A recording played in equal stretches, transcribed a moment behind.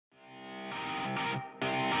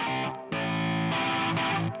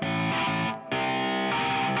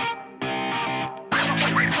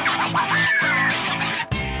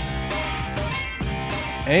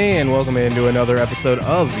And welcome into another episode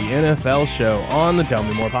of the NFL Show on the Tell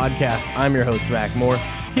Me More podcast. I'm your host, Mac Moore,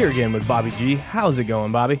 here again with Bobby G. How's it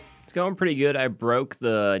going, Bobby? It's going pretty good. I broke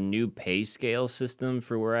the new pay scale system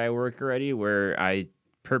for where I work already, where I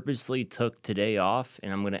purposely took today off,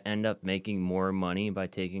 and I'm going to end up making more money by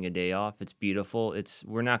taking a day off. It's beautiful.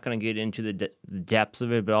 We're not going to get into the depths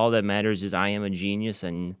of it, but all that matters is I am a genius,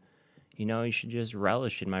 and, you should just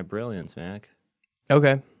relish in my brilliance, Mac.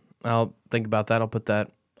 Okay. I'll think about that. I'll put that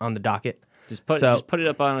on the docket. Just put it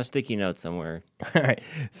up on a sticky note somewhere. All right.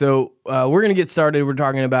 So we're going to get started. We're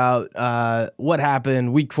talking about what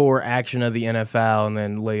happened, week 4 action of the NFL, and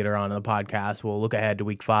then later on in the podcast, we'll look ahead to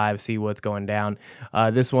week 5, see what's going down.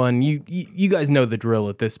 This one, you guys know the drill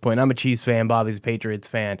at this point. I'm a Chiefs fan. Bobby's a Patriots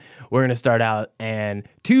fan. We're going to start out and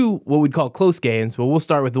 2 what we'd call close games, but we'll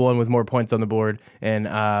start with the one with more points on the board and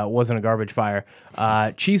wasn't a garbage fire.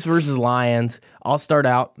 Chiefs versus Lions. I'll start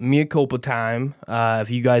out. Mea culpa time. If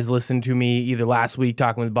you guys listened to me either last week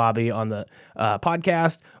talking with Bobby on the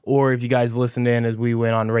podcast, or if you guys listened in as we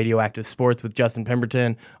went on Radioactive Sports with Justin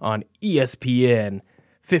Pemberton on ESPN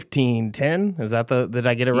 1510. Is that did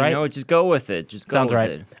I get it right? Just go with it. Sounds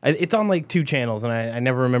right. It's on like 2 channels, and I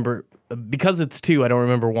never remember, because it's 2, I don't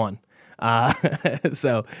remember 1.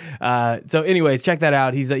 So anyways, check that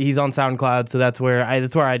out. He's on SoundCloud, so that's where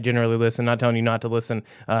I generally listen. Not telling you not to listen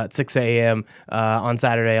at 6 a.m. On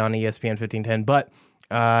Saturday on ESPN 1510, but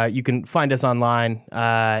you can find us online.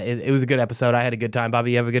 It was a good episode. I had a good time.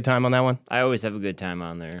 Bobby, you have a good time on that one? I always have a good time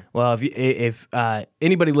on there. Well, if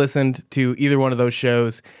anybody listened to either one of those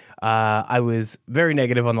shows, I was very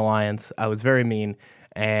negative on the Lions. I was very mean,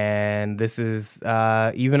 and this is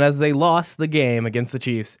even as they lost the game against the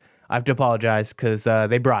Chiefs, I have to apologize because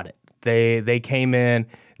they brought it. They came in.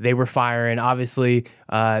 They were firing. Obviously,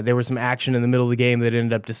 there was some action in the middle of the game that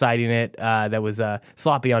ended up deciding it. That was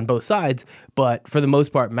sloppy on both sides. But for the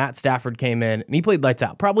most part, Matt Stafford came in, and he played lights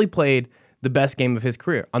out. Probably played the best game of his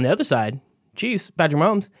career. On the other side, Chiefs, Patrick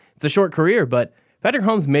Mahomes, it's a short career, but Patrick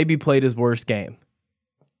Mahomes maybe played his worst game.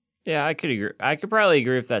 Yeah, I could agree. I could probably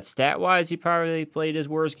agree with that. Stat-wise, he probably played his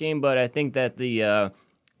worst game, but I think that the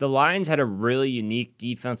Lions had a really unique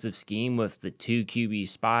defensive scheme with the 2 QB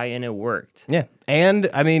spy, and it worked. Yeah, and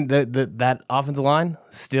I mean that offensive line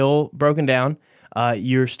still broken down.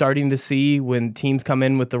 You're starting to see when teams come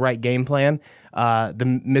in with the right game plan.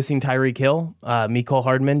 The missing Tyreek Hill, Mecole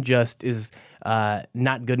Hardman just is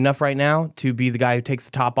not good enough right now to be the guy who takes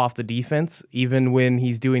the top off the defense, even when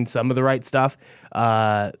he's doing some of the right stuff.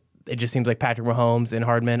 It just seems like Patrick Mahomes and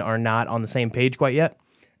Hardman are not on the same page quite yet,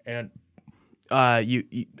 and.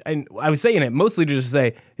 And I was saying it mostly to just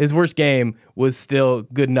say his worst game was still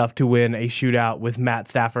good enough to win a shootout with Matt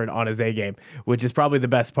Stafford on his A game, which is probably the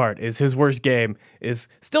best part. Is his worst game is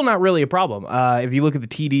still not really a problem. If you look at the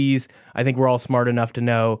TDs, I think we're all smart enough to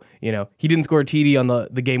know, he didn't score a TD on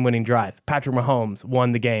the game-winning drive. Patrick Mahomes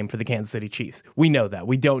won the game for the Kansas City Chiefs. We know that.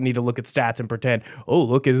 We don't need to look at stats and pretend, oh,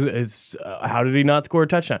 look, how did he not score a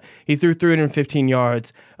touchdown? He threw 315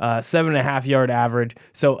 yards, 7.5-yard average.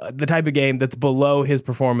 So the type of game that's below his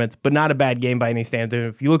performance, but not a bad game by any standard.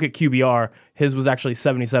 If you look at QBR, his was actually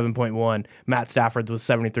 77.1. Matt Stafford's was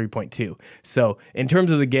 73.2. So in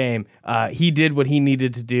terms of the game, he did what he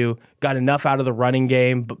needed to do, got enough out of the running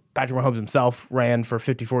game. But Patrick Mahomes himself ran for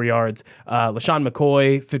 54 yards. LaShawn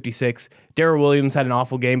McCoy, 56. Darrell Williams had an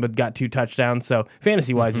awful game, but got 2 touchdowns. So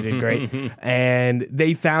fantasy-wise, he did great. And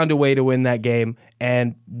they found a way to win that game.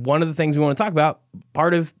 And one of the things we want to talk about,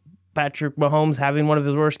 part of Patrick Mahomes having one of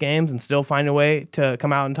his worst games and still find a way to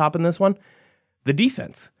come out on top in this one, the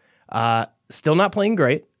defense. Still not playing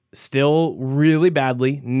great. Still really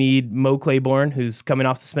badly need Mo Claiborne, who's coming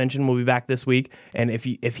off suspension, will be back this week. And if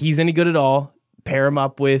he's any good at all, pair him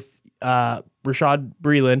up with Rashad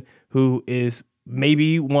Breeland, who is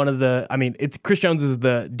maybe one of the. I mean, it's Chris Jones is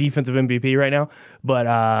the defensive MVP right now, but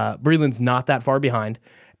Breeland's not that far behind.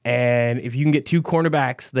 And if you can get 2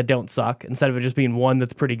 cornerbacks that don't suck, instead of it just being one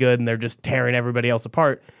that's pretty good and they're just tearing everybody else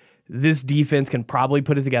apart, this defense can probably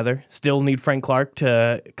put it together. Still need Frank Clark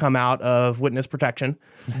to come out of witness protection.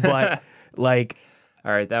 But, all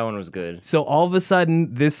right, that one was good. So all of a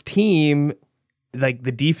sudden, this team, the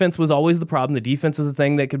defense was always the problem. The defense was the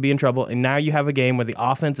thing that could be in trouble. And now you have a game where the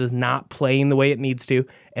offense is not playing the way it needs to,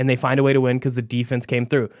 and they find a way to win because the defense came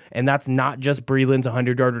through. And that's not just Breeland's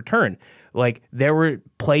 100-yard return. There were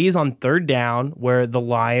plays on 3rd down where the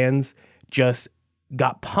Lions just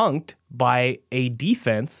got punked by a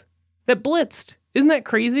defense that blitzed. Isn't that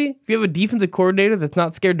crazy? If you have a defensive coordinator that's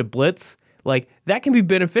not scared to blitz, that can be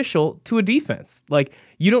beneficial to a defense.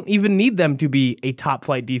 You don't even need them to be a top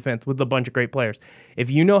flight defense with a bunch of great players. If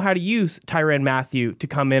you know how to use Tyrann Mathieu to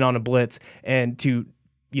come in on a blitz and to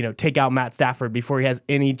take out Matt Stafford before he has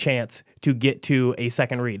any chance to get to a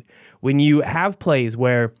second read. When you have plays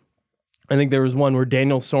where, I think there was one where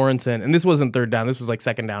Daniel Sorensen, and this wasn't third down, this was like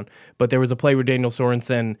second down, but there was a play where Daniel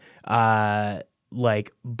Sorensen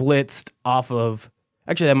blitzed off of,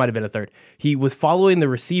 actually that might have been a third. He was following the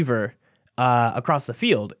receiver across the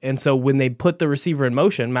field, and so when they put the receiver in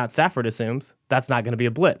motion, Matt Stafford assumes that's not going to be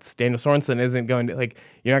a blitz. Daniel Sorensen isn't going to,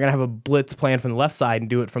 you're not going to have a blitz plan from the left side and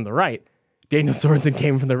do it from the right. Daniel Sorensen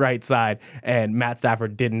came from the right side, and Matt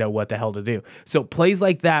Stafford didn't know what the hell to do. So plays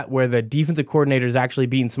like that where the defensive coordinator is actually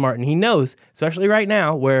being smart, and he knows, especially right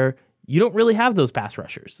now, where you don't really have those pass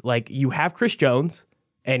rushers. Like, you have Chris Jones,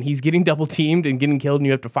 and he's getting double teamed and getting killed, and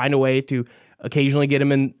you have to find a way to occasionally get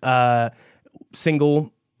him in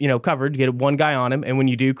single, covered, get one guy on him, and when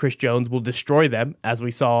you do, Chris Jones will destroy them, as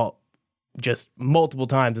we saw just multiple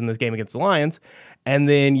times in this game against the Lions. And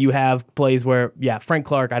then you have plays where, Frank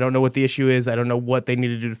Clark, I don't know what the issue is. I don't know what they need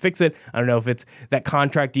to do to fix it. I don't know if it's that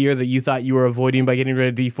contract year that you thought you were avoiding by getting rid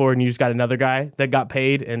of D4 and you just got another guy that got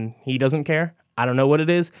paid and he doesn't care. I don't know what it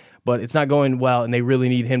is, but it's not going well, and they really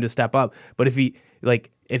need him to step up. But if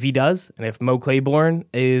he does, and if Mo Claiborne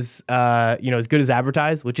is, as good as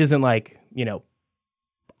advertised, which isn't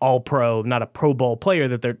all pro, not a Pro Bowl player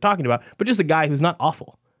that they're talking about, but just a guy who's not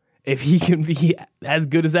awful. If he can be as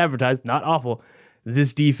good as advertised, not awful,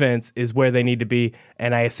 this defense is where they need to be.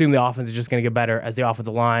 And I assume the offense is just going to get better as the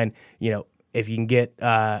offensive line, if you can get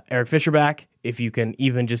Eric Fisher back, if you can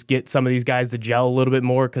even just get some of these guys to gel a little bit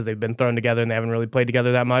more because they've been thrown together and they haven't really played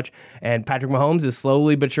together that much. And Patrick Mahomes is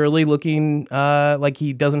slowly but surely looking like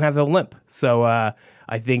he doesn't have the limp. So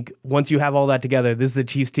I think once you have all that together, this is a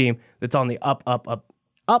Chiefs team that's on the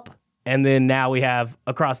up. And then now we have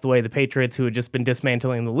across the way the Patriots, who had just been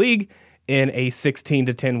dismantling the league in a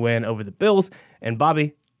 16-10 win over the Bills. And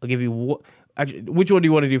Bobby, I'll give you which one do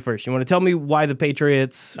you want to do first? You want to tell me why the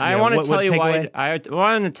Patriots? I want to tell you why. I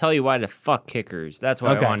want to tell you why the fuck kickers. That's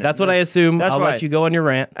what I want. That's what I assume. I'll let you go on your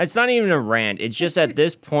rant. It's not even a rant. It's just at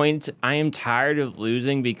this point, I am tired of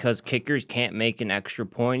losing because kickers can't make an extra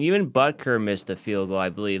point. Even Butker missed a field goal, I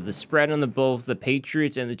believe. The spread on both the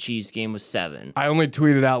Patriots and the Chiefs game was 7. I only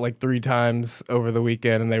tweeted out 3 times over the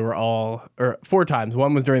weekend, and they were all, or 4 times.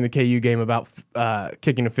 One was during the KU game about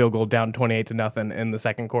kicking a field goal down 28-0 in the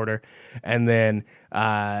second quarter, and then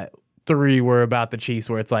 3 were about the Chiefs,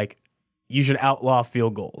 where it's you should outlaw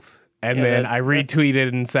field goals. And then I retweeted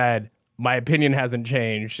and said, my opinion hasn't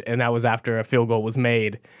changed, and that was after a field goal was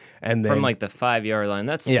made. And then from the 5-yard line.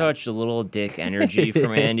 That's such a little dick energy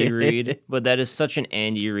from Andy Reid, but that is such an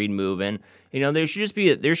Andy Reid move. And there should just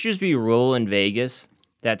be a rule in Vegas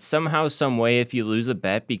that somehow, some way, if you lose a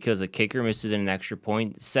bet because a kicker misses an extra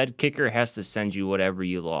point, said kicker has to send you whatever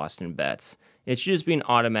you lost in bets. It should just be an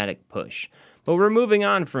automatic push. But we're moving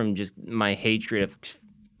on from just my hatred of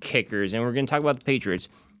kickers, and we're going to talk about the Patriots.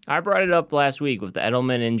 I brought it up last week with the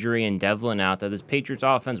Edelman injury and Devlin out that this Patriots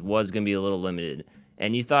offense was going to be a little limited.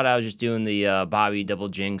 And you thought I was just doing the Bobby double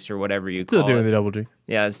jinx or whatever you call it. Still doing the double jinx.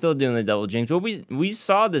 Yeah, still doing the double jinx. But we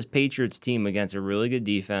saw this Patriots team against a really good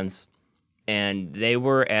defense, and they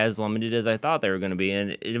were as limited as I thought they were going to be.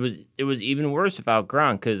 And it was even worse without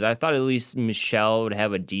Gronk, because I thought at least Michelle would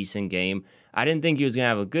have a decent game. I didn't think he was going to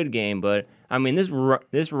have a good game, but I mean,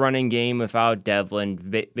 this running game without Devlin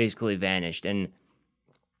basically vanished, and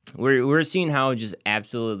we're seeing how just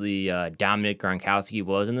absolutely dominant Gronkowski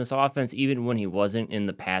was in this offense, even when he wasn't in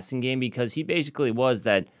the passing game, because he basically was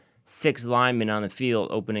that 6th lineman on the field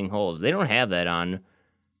opening holes. They don't have that on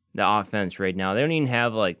the offense right now. They don't even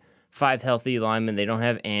have 5 healthy linemen. They don't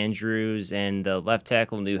have Andrews, and the left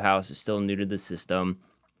tackle Newhouse is still new to the system.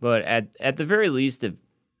 But at the very least,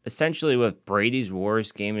 essentially with Brady's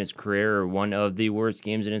worst game in his career, or one of the worst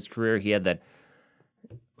games in his career, he had that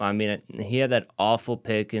awful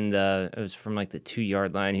pick it was from the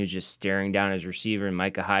 2-yard line. He was just staring down his receiver, and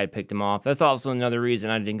Micah Hyde picked him off. That's also another reason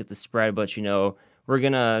I didn't get the spread, but we're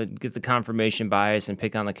going to get the confirmation bias and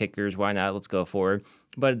pick on the kickers. Why not? Let's go for it.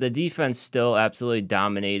 But the defense still absolutely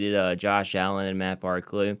dominated Josh Allen and Matt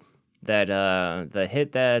Barkley. That the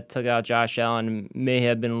hit that took out Josh Allen may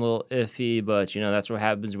have been a little iffy, but that's what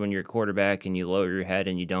happens when you're a quarterback and you lower your head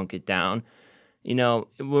and you don't get down.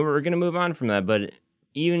 We're gonna move on from that, but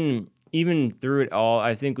even through it all,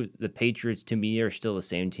 I think the Patriots to me are still the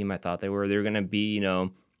same team I thought they were. They're gonna be the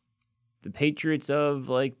Patriots of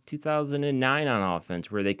 2009 on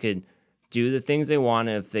offense, where they could do the things they want.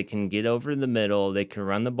 If they can get over the middle, they can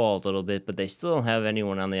run the ball a little bit, but they still don't have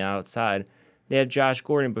anyone on the outside. They have Josh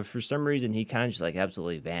Gordon, but for some reason he kind of just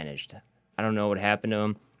absolutely vanished. I don't know what happened to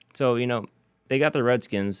him. So, they got the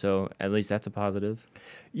Redskins, so at least that's a positive.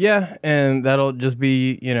 Yeah, and that'll just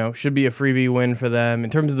be, should be a freebie win for them. In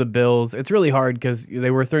terms of the Bills, it's really hard because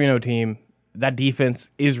they were a 3-0 team. That defense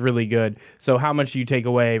is really good. So how much do you take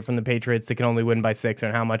away from the Patriots that can only win by 6,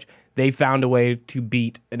 and how much they found a way to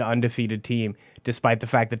beat an undefeated team, despite the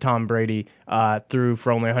fact that Tom Brady threw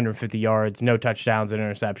for only 150 yards, no touchdowns, and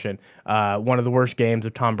interception. One of the worst games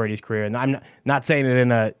of Tom Brady's career. And I'm not saying it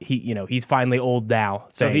in he's finally old now.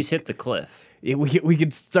 So he's hit the cliff. We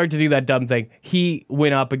could start to do that dumb thing. He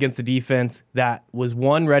went up against a defense that was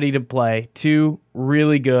 1, ready to play, 2,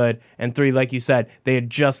 really good, and 3, like you said, they had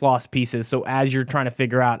just lost pieces. So as you're trying to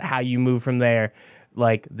figure out how you move from there,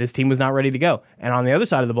 like, this team was not ready to go. And on the other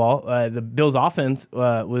side of the ball, the Bills' offense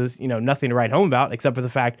was nothing to write home about, except for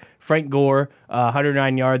the fact Frank Gore,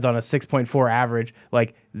 109 yards on a 6.4 average.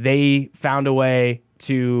 Like, they found a way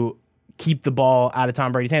to keep the ball out of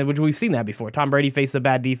Tom Brady's hands, which we've seen that before. Tom Brady faced a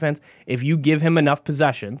bad defense. If you give him enough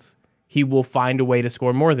possessions, he will find a way to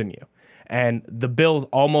score more than you. And the Bills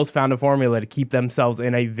almost found a formula to keep themselves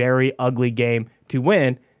in a very ugly game to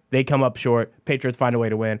win. They come up short. Patriots find a way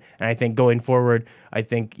to win. And I think going forward,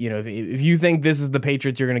 if you think this is the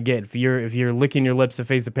Patriots you're going to get, if you're licking your lips to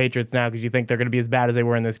face the Patriots now because you think they're going to be as bad as they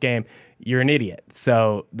were in this game, you're an idiot.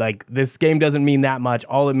 So, like, this game doesn't mean that much.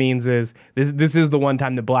 All it means is this is the one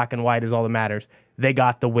time that black and white is all that matters. They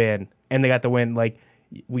got the win. And they got the win, like,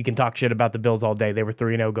 we can talk shit about the Bills all day. They were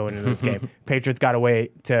 3-0 going into this game. Patriots got a way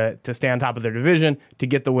to stay on top of their division, to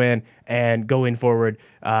get the win, and going forward,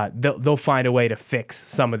 they'll find a way to fix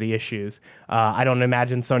some of the issues. I don't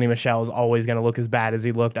imagine Sony Michel is always going to look as bad as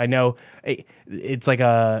he looked. I know it's like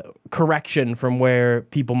a correction from where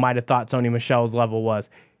people might have thought Sony Michel's level was.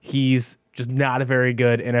 He's just not a very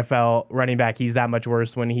good NFL running back. He's that much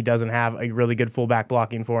worse when he doesn't have a really good fullback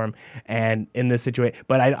blocking for him. And in this situation,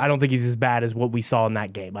 but I don't think he's as bad as what we saw in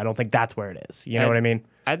that game. I don't think that's where it is. You know what I mean?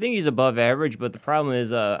 I think he's above average, but the problem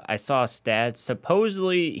is I saw stats.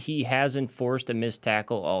 Supposedly, he hasn't forced a missed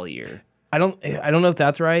tackle all year. I don't know if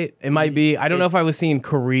that's right. It might be. I don't know if I was seeing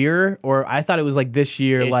career or I thought it was like this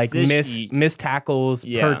year, like missed tackles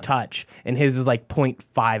per touch, and his is like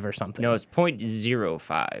 0.5 or something. No, it's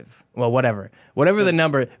 0.05. Well, whatever the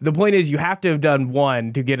number. The point is, you have to have done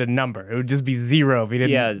 1 to get a number. It would just be 0 if he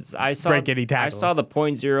didn't break any tackles. I saw the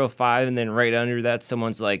 0.05, and then right under that,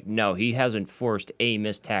 someone's like, "No, he hasn't forced a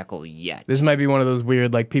missed tackle yet." This might be one of those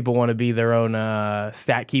weird, like, people want to be their own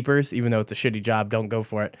stat keepers, even though it's a shitty job. Don't go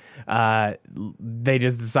for it. They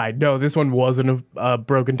just decide, no, this one wasn't a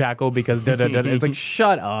broken tackle because da-da-da. It's like,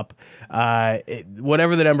 shut up.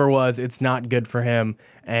 Whatever the number was, it's not good for him.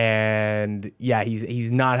 And yeah,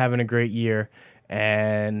 he's not having a great year.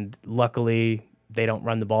 And luckily, they don't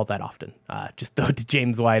run the ball that often. Just throw it to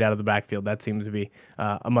James White out of the backfield. That seems to be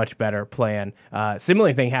a much better plan.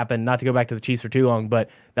 Similar thing happened, not to go back to the Chiefs for too long,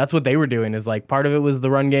 but that's what they were doing is like part of it was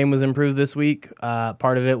the run game was improved this week.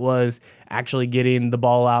 Part of it was actually getting the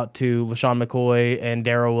ball out to LaShawn McCoy and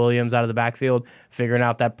Darrell Williams out of the backfield, figuring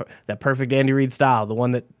out that perfect Andy Reid style, the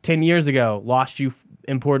one that 10 years ago lost you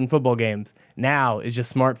important football games. Now is just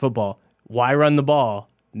smart football. Why run the ball?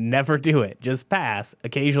 Never do it. Just pass.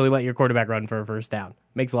 Occasionally let your quarterback run for a first down.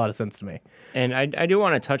 Makes a lot of sense to me. And I do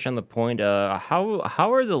want to touch on the point, how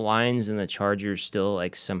are the Lions and the Chargers still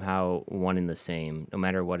like somehow one and the same, no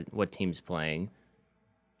matter what team's playing?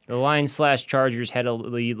 The Lions/Chargers had a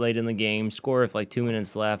lead late in the game, score with like 2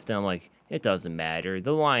 minutes left, and I'm like, it doesn't matter.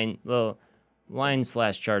 The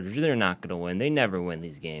Lions/Chargers, they're not going to win. They never win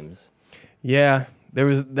these games. Yeah,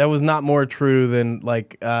 that was not more true than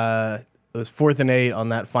like it was 4th and 8 on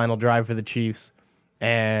that final drive for the Chiefs,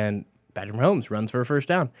 and Patrick Mahomes runs for a first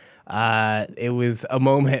down. It was a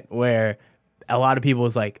moment where a lot of people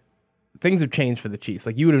was like, things have changed for the Chiefs.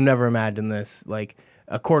 Like, you would have never imagined this. Like,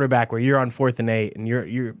 a quarterback where you're on 4th and 8 and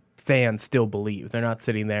your fans still believe. They're not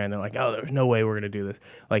sitting there and they're like, oh, there's no way we're going to do this.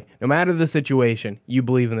 Like, no matter the situation, you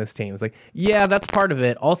believe in this team. It's like, yeah, that's part of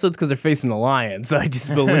it. Also, it's because they're facing the Lions. So I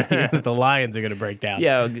just believe that the Lions are going to break down.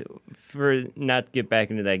 Yeah, for not to get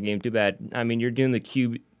back into that game, too bad. I mean, you're doing the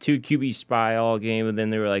two QB spy all game, and then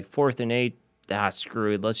they were like 4th and 8.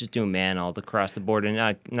 Screw it. Let's just do a man all across the board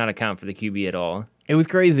and not account for the QB at all. It was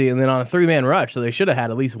crazy, and then on a 3-man rush, so they should have had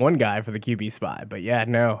at least one guy for the QB spy. But yeah,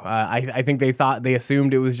 no, I think they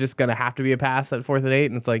assumed it was just going to have to be a pass at 4th and 8,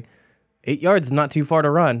 and it's like 8 yards is not too far to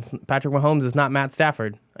run. Patrick Mahomes is not Matt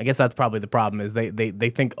Stafford. I guess that's probably the problem is they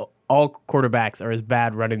think all quarterbacks are as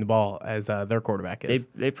bad running the ball as their quarterback is.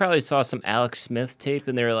 They probably saw some Alex Smith tape,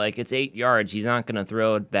 and they were like, it's 8 yards. He's not going to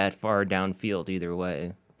throw it that far downfield either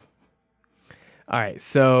way. All right,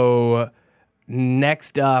 so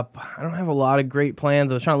Next up, I don't have a lot of great plans.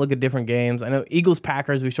 I was trying to look at different games. I know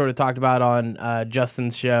Eagles-Packers we sort of talked about on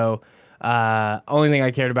Justin's show. Only thing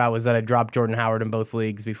I cared about was that I dropped Jordan Howard in both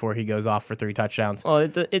leagues before he goes off for 3 touchdowns. Well,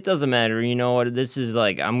 it doesn't matter. You know what? This is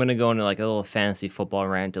like, I'm going to go into like a little fantasy football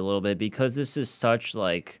rant a little bit because this is such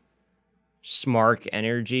like smart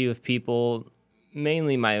energy with people,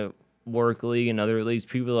 mainly my work league and other leagues.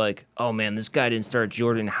 People are like, oh man, this guy didn't start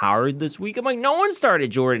Jordan Howard this week. I'm like, no one started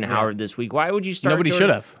Jordan Howard this week. Why would you start? Nobody should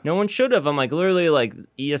have. No one should have. I'm like, literally, like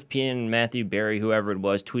ESPN, Matthew Berry, whoever it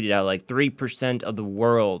was, tweeted out like 3% of the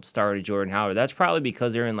world started Jordan Howard. That's probably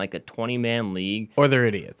because they're in like a 20-man league. Or they're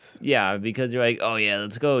idiots. Yeah, because they're like, oh yeah,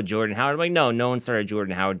 let's go Jordan Howard. I'm like, no one started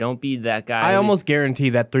Jordan Howard. Don't be that guy. I almost guarantee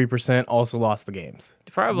that 3% also lost the games.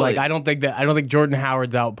 Probably. Like I don't think Jordan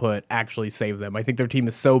Howard's output actually saved them. I think their team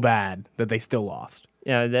is so bad that they still lost.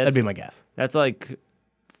 Yeah, that'd be my guess. That's like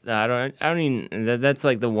I don't even that's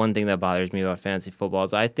like the one thing that bothers me about fantasy football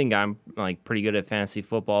is I think I'm like pretty good at fantasy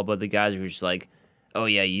football, but the guys who are just like, oh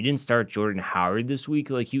yeah, you didn't start Jordan Howard this week,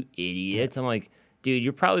 like you idiots. I'm like, dude,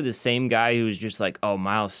 you're probably the same guy who's just like, oh,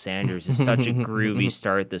 Miles Sanders is such a groovy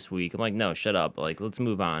start this week. I'm like, no, shut up. Like, let's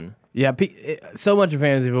move on. Yeah, so much of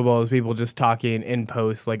fantasy football is people just talking in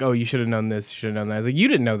posts like, oh, you should have known this, you should have known that. I was like, you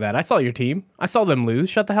didn't know that. I saw your team. I saw them lose.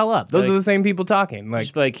 Shut the hell up. Those are the same people talking. Like,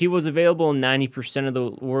 just like, he was available in 90% of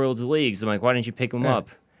the world's leagues. I'm like, why didn't you pick him up?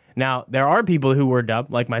 Now, there are people who were dumb,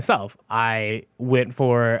 like myself. I went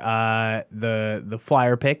for the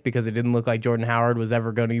flyer pick because it didn't look like Jordan Howard was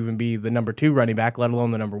ever going to even be the number 2 running back, let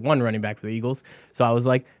alone the number 1 running back for the Eagles. So I was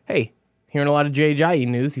like, hey, hearing a lot of J.J.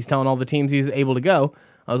 news. He's telling all the teams he's able to go.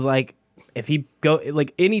 I was like, if he go,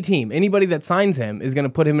 like any team, anybody that signs him is going to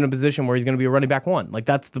put him in a position where he's going to be a running back 1. Like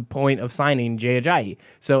that's the point of signing J.J.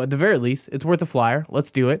 So at the very least, it's worth a flyer.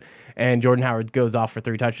 Let's do it. And Jordan Howard goes off for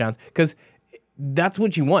 3 touchdowns because that's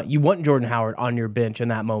what you want. You want Jordan Howard on your bench in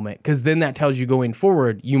that moment because then that tells you going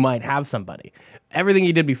forward you might have somebody. Everything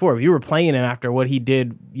he did before, if you were playing him after what he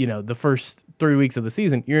did, the first 3 weeks of the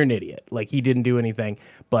season, you're an idiot. Like he didn't do anything,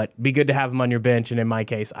 but be good to have him on your bench. And in my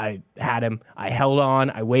case, I had him. I held on.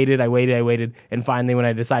 I waited. And finally, when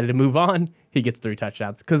I decided to move on, he gets 3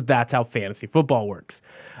 touchdowns because that's how fantasy football works.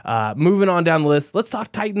 Moving on down the list, let's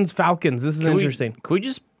talk Titans Falcons. This is interesting. Can we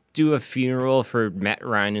just do a funeral for Matt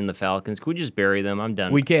Ryan and the Falcons? Can we just bury them? I'm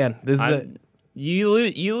done. We can. You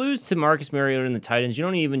lose to Marcus Mariota and the Titans. You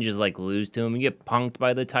don't even just like lose to them. You get punked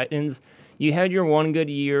by the Titans. You had your one good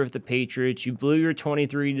year with the Patriots. You blew your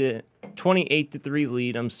 28-3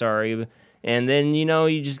 lead. I'm sorry, and then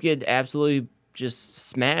you just get absolutely just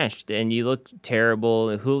smashed, and you look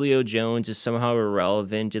terrible. Julio Jones is somehow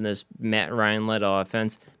irrelevant in this Matt Ryan-led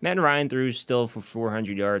offense. Matt Ryan threw still for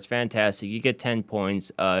 400 yards. Fantastic. You get 10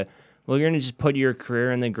 points. Well, you're going to just put your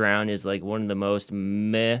career in the ground as like one of the most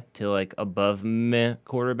meh to like above meh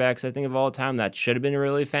quarterbacks, I think, of all time. That should have been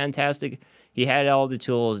really fantastic. He had all the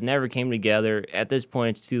tools, never came together. At this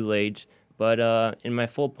point, it's too late. But in my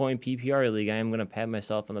full point PPR league, I am going to pat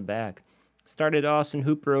myself on the back. Started Austin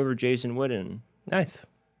Hooper over Jason Witten. Nice.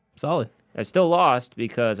 Solid. I still lost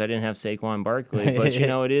because I didn't have Saquon Barkley, but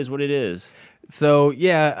it is what it is. So,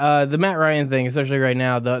 yeah, the Matt Ryan thing, especially right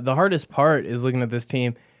now, the hardest part is looking at this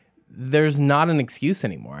team. There's not an excuse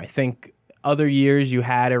anymore. I think other years you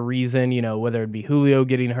had a reason, whether it be Julio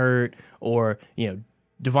getting hurt or,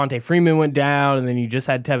 Devontae Freeman went down and then you just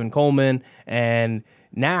had Tevin Coleman. And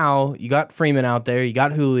now you got Freeman out there, you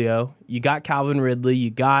got Julio, you got Calvin Ridley,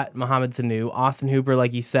 you got Mohamed Sanu. Austin Hooper,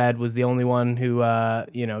 like you said, was the only one who,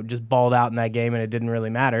 just balled out in that game and it didn't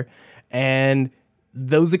really matter. And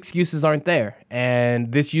those excuses aren't there.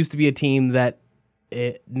 And this used to be a team that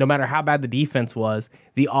no matter how bad the defense was,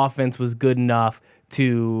 the offense was good enough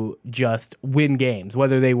to just win games.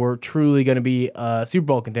 Whether they were truly going to be a Super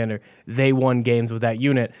Bowl contender, they won games with that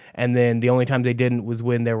unit. And then the only time they didn't was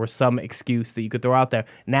when there was some excuse that you could throw out there.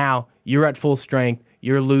 Now you're at full strength.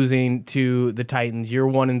 You're losing to the Titans. You're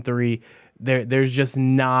 1-3. There's just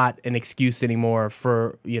not an excuse anymore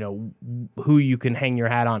for who you can hang your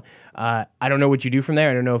hat on. I don't know what you do from there.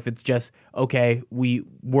 I don't know if it's just okay.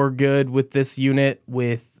 We're good with this unit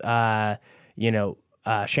with Shanahan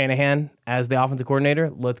as the offensive coordinator.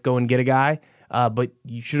 Let's go and get a guy. But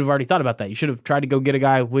you should have already thought about that. You should have tried to go get a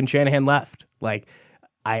guy when Shanahan left. Like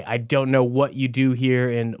I don't know what you do here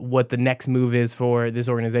and what the next move is for this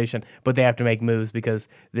organization, but they have to make moves because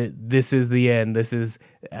this is the end. This is.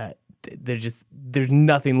 There's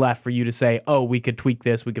nothing left for you to say, oh, we could tweak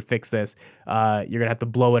this, we could fix this. You're going to have to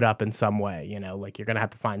blow it up in some way, like you're going to have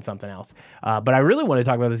to find something else. But I really want to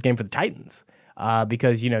talk about this game for the Titans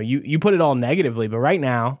because, you put it all negatively, but right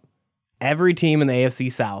now, every team in the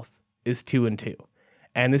AFC South is 2-2.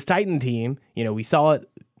 And this Titan team, we saw it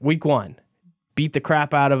week 1, beat the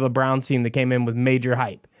crap out of a Browns team that came in with major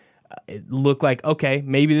hype. It looked like, okay,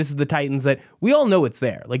 maybe this is the Titans that we all know it's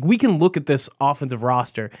there. Like, we can look at this offensive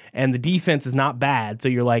roster and the defense is not bad. So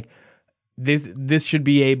you're like, this should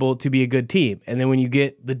be able to be a good team. And then when you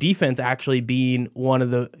get the defense actually being one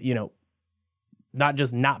of the, not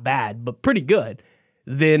just not bad, but pretty good,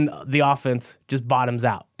 then the offense just bottoms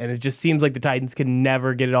out. And it just seems like the Titans can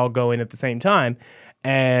never get it all going at the same time.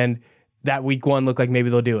 And that week 1 looked like maybe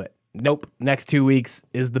they'll do it. Nope. Next 2 weeks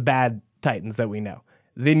is the bad Titans that we know.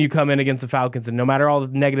 Then you come in against the Falcons, and no matter all the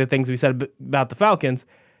negative things we said about the Falcons,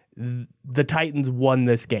 the Titans won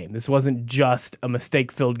this game. This wasn't just a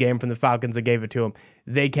mistake-filled game from the Falcons that gave it to them.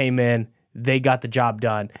 They came in, they got the job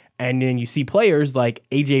done. And then you see players like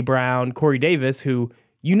A.J. Brown, Corey Davis, who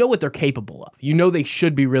you know what they're capable of. You know they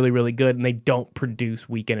should be really, really good, and they don't produce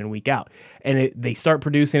week in and week out. And they start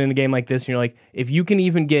producing in a game like this, and you're like, if you can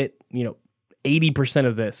even get 80%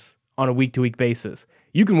 of this on a week-to-week basis,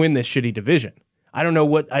 you can win this shitty division. I don't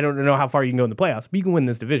know how far you can go in the playoffs, but you can win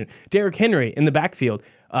this division. Derrick Henry in the backfield,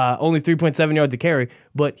 only 3.7 yards to carry,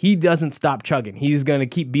 but he doesn't stop chugging. He's going to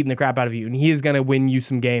keep beating the crap out of you, and he is going to win you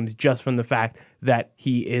some games just from the fact that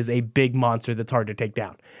he is a big monster that's hard to take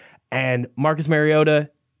down. And Marcus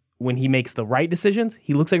Mariota, when he makes the right decisions,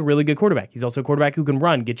 he looks like a really good quarterback. He's also a quarterback who can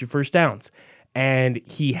run, get you first downs, and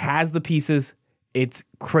he has the pieces. It's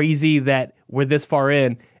crazy that we're this far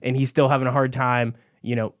in, and he's still having a hard time,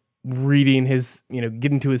 reading his,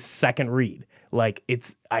 getting to his second read. Like,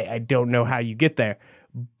 I don't know how you get there.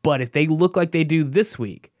 But if they look like they do this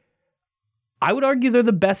week, I would argue they're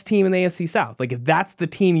the best team in the AFC South. Like, if that's the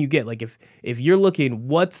team you get, like if you're looking,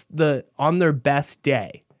 on their best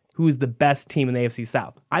day, who is the best team in the AFC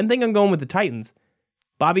South? I'm going with the Titans.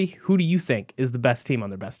 Bobby, who do you think is the best team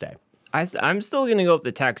on their best day? I'm still going to go with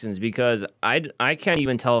the Texans because I can't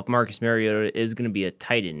even tell if Marcus Mariota is going to be a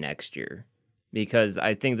Titan next year. Because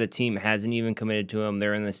I think the team hasn't even committed to him.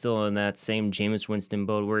 They're still in that same Jameis Winston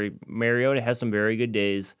boat where Mariota has some very good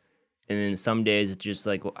days, and then some days it's just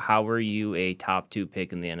like, how are you a top 2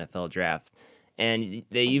 pick in the NFL draft? And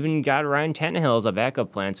they even got Ryan Tannehill as a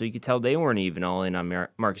backup plan, so you could tell they weren't even all in on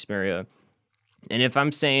Marcus Mariota. And if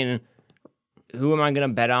I'm saying, who am I going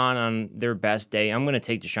to bet on their best day, I'm going to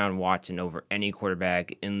take Deshaun Watson over any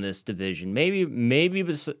quarterback in this division. Maybe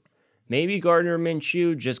Gardner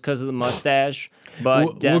Minshew just because of the mustache,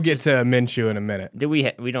 but we'll get to Minshew in a minute.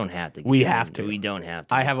 We don't have to. We have to. We don't have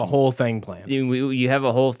to. I have a whole thing planned. You have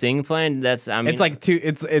a whole thing planned? It's like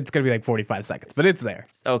it's gonna be like 45 seconds, but it's there.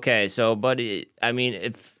 Okay, so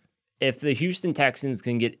if the Houston Texans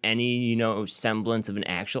can get any semblance of an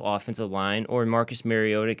actual offensive line, or Marcus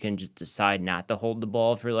Mariota can just decide not to hold the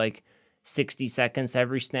ball for like 60 seconds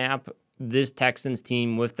every snap, this Texans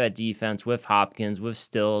team with that defense, with Hopkins, with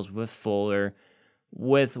Stills, with Fuller,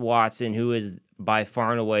 with Watson, who is by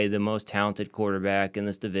far and away the most talented quarterback in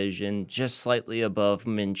this division, just slightly above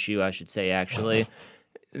Minshew, I should say, actually.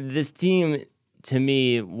 This team, to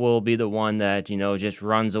me, will be the one that, just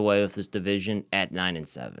runs away with this division at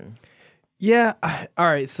 9-7. Yeah. All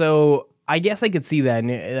right. So I guess I could see that.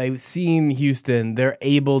 And I've seen Houston. They're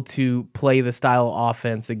able to play the style of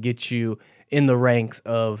offense that gets you in the ranks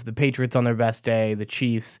of the Patriots on their best day, the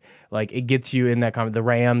Chiefs. Like, it gets you in that the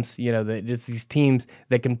Rams, it's these teams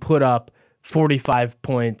that can put up 45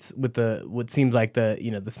 points with what seems like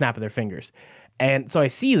the snap of their fingers. And so I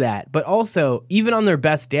see that, but also even on their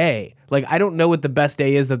best day, like, I don't know what the best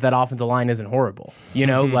day is that offensive line isn't horrible,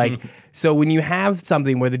 like, so when you have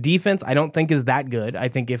something where the defense I don't think is that good, I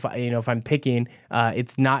think if I'm picking,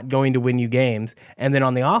 it's not going to win you games. And then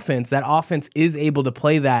on the offense, that offense is able to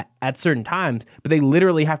play that at certain times, but they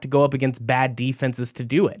literally have to go up against bad defenses to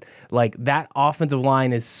do it. Like, that offensive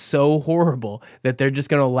line is so horrible that they're just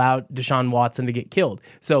going to allow Deshaun Watson to get killed.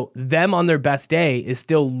 So them on their best day is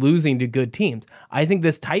still losing to good teams. I think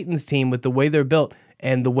this Titans team, with the way they're built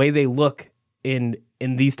and the way they look in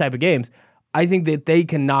these type of games, I think that they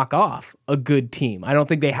can knock off a good team. I don't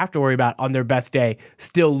think they have to worry about on their best day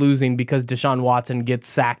still losing because Deshaun Watson gets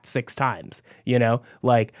sacked 6 times.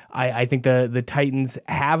 Like, I think the Titans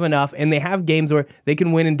have enough, and they have games where they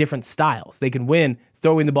can win in different styles. They can win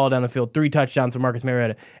throwing the ball down the field, 3 touchdowns from Marcus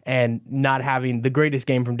Mariota, and not having the greatest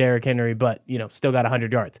game from Derrick Henry, but still got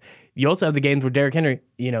 100 yards. You also have the games where Derrick Henry,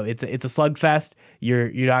 it's a slugfest. You're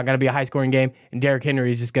not going to be a high scoring game, and Derrick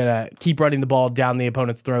Henry is just going to keep running the ball down the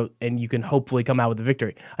opponent's throat, and you can hopefully come out with a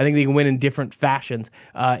victory. I think they can win in different fashions.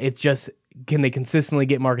 It's just, can they consistently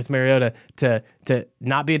get Marcus Mariota to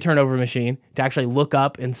not be a turnover machine, to actually look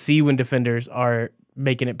up and see when defenders are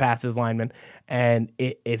making it past his linemen, and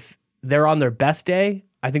if they're on their best day,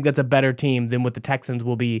 I think that's a better team than what the Texans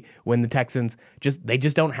will be when the Texans they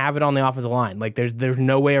just don't have it on the offensive line. Like there's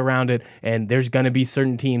no way around it, and there's going to be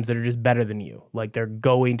certain teams that are just better than you. Like they're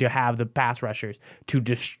going to have the pass rushers to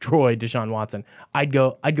destroy Deshaun Watson. I'd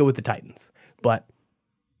go with the Titans, but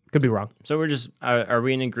could be wrong. So we're just are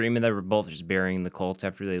we in agreement that we're both just burying the Colts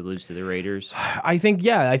after they lose to the Raiders? I think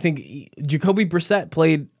Jacoby Brissett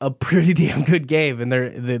played a pretty damn good game, and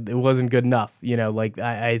it wasn't good enough. Like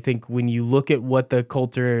I think when you look at what the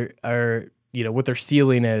Colts are what their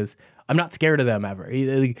ceiling is, I'm not scared of them ever.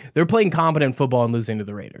 They're playing competent football and losing to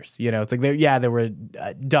the Raiders. It's like there were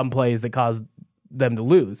dumb plays that caused them to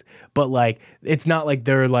lose, but like it's not like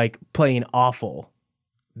they're like playing awful.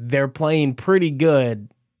 They're playing pretty good.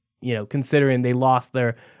 Considering they lost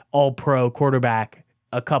their all-pro quarterback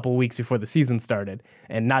a couple weeks before the season started,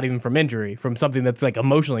 and not even from injury, from something that's like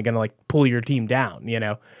emotionally going to like pull your team down.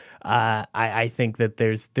 I think that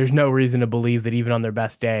there's no reason to believe that even on their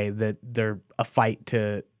best day that they're a fight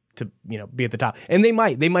to be at the top, and they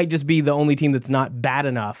might just be the only team that's not bad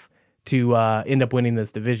enough to end up winning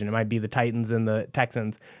this division. It might be the Titans and the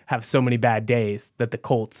Texans have so many bad days that the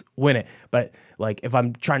Colts win it. But like if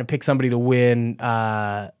I'm trying to pick somebody to win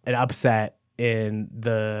an upset in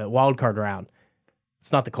the wild card round,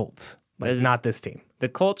 it's not the Colts. Like not this team. The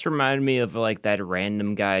Colts remind me of like that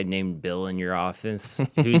random guy named Bill in your office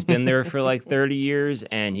who's been there for like 30 years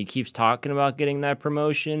and he keeps talking about getting that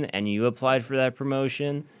promotion and you applied for that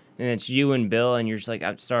promotion. And it's you and Bill, and you're just like,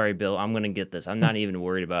 I'm sorry, Bill, I'm going to get this. I'm not even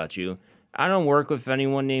worried about you. I don't work with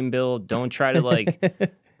anyone named Bill. Don't try to, like,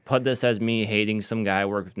 put this as me hating some guy I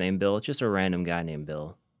work with named Bill. It's just a random guy named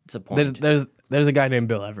Bill. It's a point. There's a guy named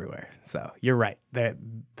Bill everywhere. So you're right. That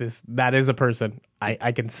is a person.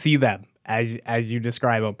 I can see them as you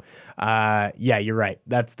describe them. Yeah, you're right.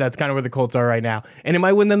 That's kind of where the Colts are right now. And it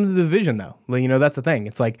might win them the division, though. That's the thing.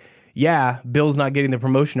 It's like, yeah, Bill's not getting the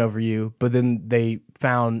promotion over you, but then they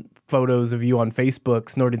found photos of you on Facebook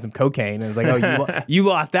snorting some cocaine, and it's like, oh, you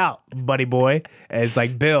lost out, buddy boy. And it's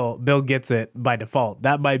like Bill gets it by default.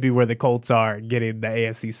 That might be where the Colts are getting the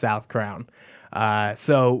AFC South crown.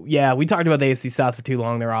 So yeah, we talked about the AFC South for too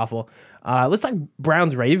long. They're awful. Let's talk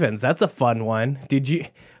Browns Ravens. That's a fun one. Did you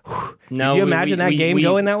imagine that game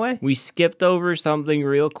going that way? We skipped over something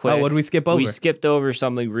real quick. Oh, what did we skip over? We skipped over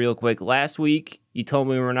something real quick. Last week, you told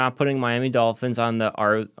me we're not putting Miami Dolphins on the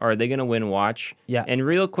are they going to win watch? Yeah. And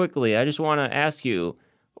real quickly, I just want to ask you,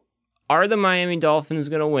 are the Miami Dolphins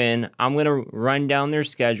going to win? I'm going to run down their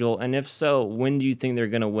schedule, and if so, when do you think they're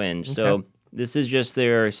going to win? Okay. So this is just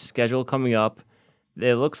their schedule coming up.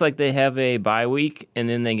 It looks like they have a bye week, and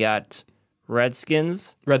then they got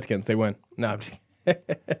Redskins. They win. No, I'm just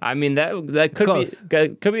I mean that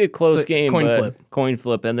could be a close game. Coin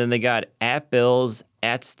flip, and then they got at Bills,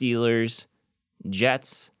 at Steelers,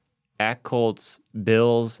 Jets, at Colts,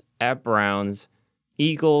 Bills, at Browns,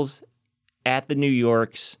 Eagles, at the New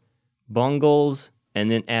Yorks, Bungles,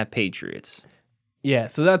 and then at Patriots. Yeah,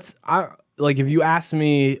 so that's like if you ask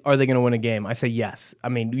me, are they going to win a game? I say yes. I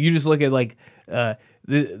mean, you just look at like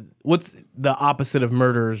what's the opposite of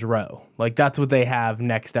Murderer's Row? Like that's what they have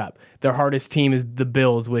next up. Their hardest team is the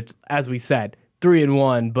Bills, which, as we said,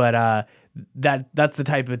 3-1, but that's the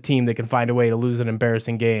type of team that can find a way to lose an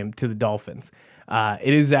embarrassing game to the Dolphins.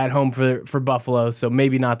 It is at home for Buffalo, so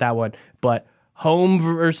maybe not that one, but home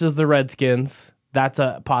versus the Redskins, that's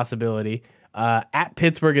a possibility. At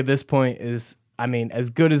Pittsburgh at this point is, I mean, as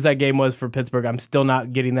good as that game was for Pittsburgh, I'm still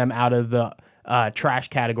not getting them out of the trash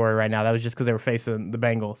category right now. That was just because they were facing the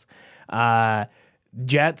Bengals.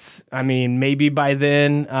 Jets, I mean, maybe by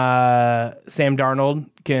then Sam Darnold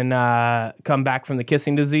can come back from the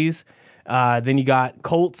kissing disease. Then you got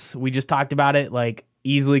Colts. We just talked about it. Like,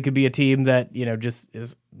 easily could be a team that, just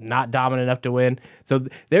is not dominant enough to win. So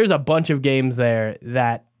there's a bunch of games there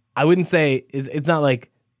that I wouldn't say it's not like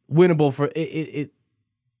winnable for it.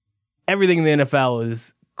 Everything in the NFL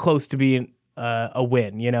is close to being a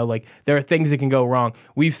win. Like there are things that can go wrong.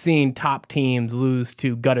 We've seen top teams lose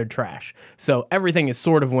to gutter trash. So everything is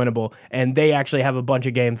sort of winnable, and they actually have a bunch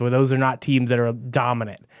of games where those are not teams that are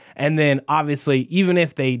dominant. And then obviously, even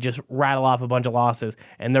if they just rattle off a bunch of losses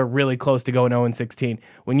and they're really close to going 0-16,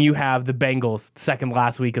 when you have the Bengals second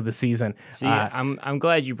last week of the season. See, I'm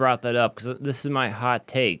glad you brought that up because this is my hot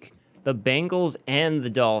take. The Bengals and the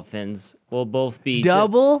Dolphins will both be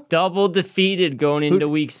double defeated going into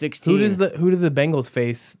Week 16. Who do the Bengals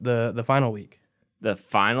face the final week? The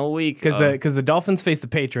final week? Because the Dolphins face the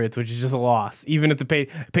Patriots, which is just a loss. Even if the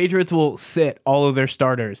Patriots will sit all of their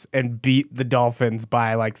starters and beat the Dolphins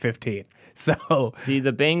by like 15. So see,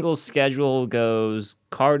 the Bengals schedule goes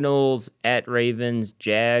Cardinals at Ravens,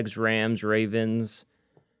 Jags, Rams, Ravens,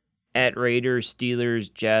 at Raiders,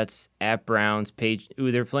 Steelers, Jets, at Browns,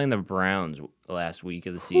 they're playing the Browns last week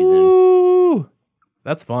of the season. Ooh,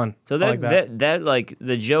 that's fun. So that like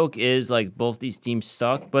the joke is like both these teams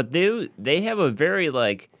suck, but they have a very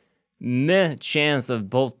like meh chance of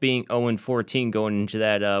both being 0-14 going into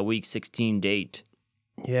that week 16 date.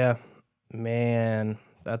 Yeah, man,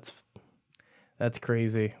 that's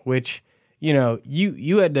crazy. Which, you know,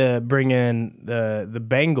 you had to bring in the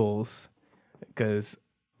Bengals because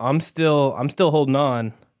I'm still holding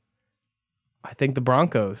on. I think the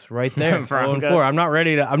Broncos right there, 0-4. I'm not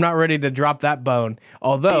ready to drop that bone.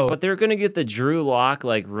 Although, but they're gonna get the Drew Lock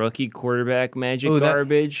like rookie quarterback magic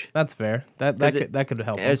garbage. That's fair. That could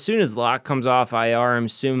help. As soon as Lock comes off IR, I'm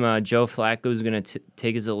assuming Joe Flacco is gonna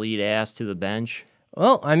take his elite ass to the bench.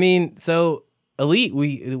 Well, I mean, so elite.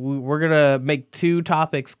 We're gonna make two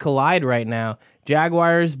topics collide right now.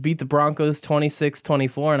 Jaguars beat the Broncos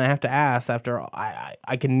 26-24, and I have to ask, after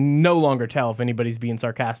I can no longer tell if anybody's being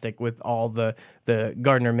sarcastic with all the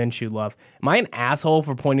Gardner Minshew love. Am I an asshole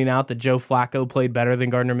for pointing out that Joe Flacco played better than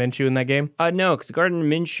Gardner Minshew in that game? No, because Gardner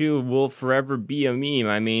Minshew will forever be a meme.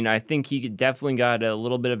 I mean, I think he definitely got a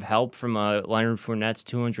little bit of help from Leonard Fournette's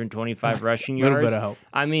 225 rushing yards. A little bit of help.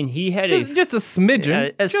 I mean, he had just a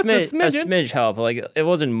smidgen. A smidge help. Like, it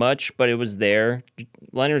wasn't much, but it was there.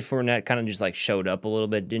 Leonard Fournette kind of just like showed up a little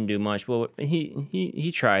bit, didn't do much, but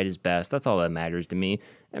he tried his best. That's all that matters to me.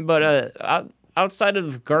 But outside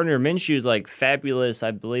of Gardner Minshew's like fabulous,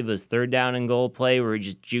 I believe it was third down and goal play where he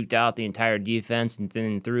just juked out the entire defense and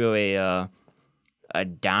then threw a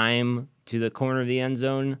dime to the corner of the end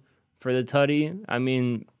zone for the tutty. I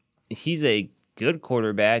mean, he's a good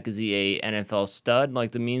quarterback. Is he a NFL stud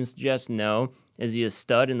like the memes suggest? No. Is he a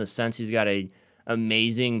stud in the sense he's got a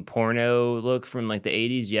amazing porno look from like the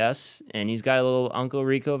 80s? Yes. And he's got a little Uncle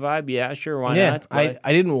Rico vibe? Yeah, sure, why not? I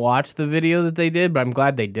didn't watch the video that they did, but I'm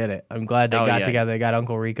glad they did it. I'm glad they got together. They got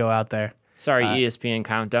Uncle Rico out there. Sorry, ESPN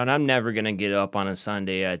Countdown. I'm never going to get up on a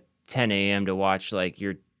Sunday at 10 a.m. to watch like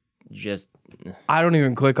you're just... I don't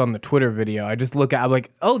even click on the Twitter video. I just look at I'm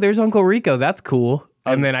like, oh, there's Uncle Rico. That's cool.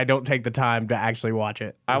 And then I don't take the time to actually watch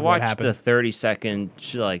it. I watched the 30-second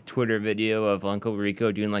like Twitter video of Uncle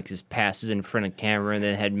Rico doing like his passes in front of camera, and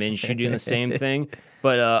then had Minshew doing the same thing.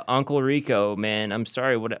 But Uncle Rico, man, I'm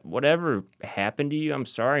sorry. Whatever happened to you, I'm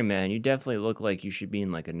sorry, man. You definitely look like you should be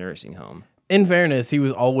in like a nursing home. In fairness, he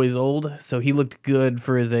was always old, so he looked good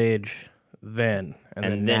for his age then.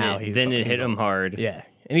 And then it hit him hard. Yeah.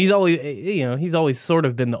 And he's always sort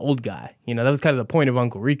of been the old guy. You know, that was kind of the point of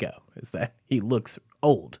Uncle Rico, is that he looks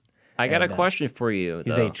old. I got a question for you,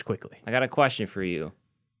 He's aged quickly. I got a question for you.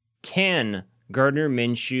 Can Gardner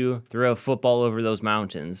Minshew throw a football over those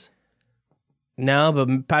mountains? No,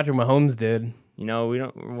 but Patrick Mahomes did. You know, we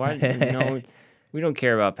don't... Why, you know... We don't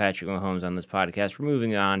care about Patrick Mahomes on this podcast. We're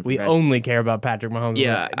moving on. We only care about Patrick Mahomes.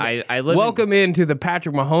 Yeah, I live. Welcome into the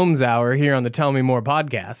Patrick Mahomes Hour here on the Tell Me More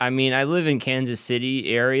podcast. I mean, I live in Kansas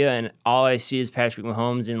City area, and all I see is Patrick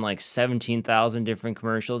Mahomes in like 17,000 different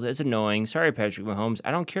commercials. It's annoying. Sorry, Patrick Mahomes.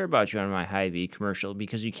 I don't care about you on my Hy-Vee commercial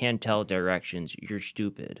because you can't tell directions. You're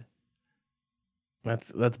stupid.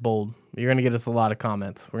 That's bold. You're going to get us a lot of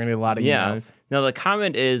comments. We're going to get a lot of emails. No, the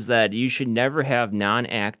comment is that you should never have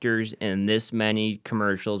non-actors in this many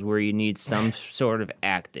commercials where you need some sort of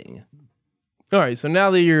acting. All right, so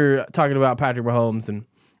now that you're talking about Patrick Mahomes, and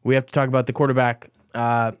we have to talk about the quarterback,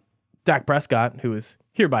 Dak Prescott, who is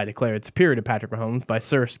hereby declared superior to Patrick Mahomes by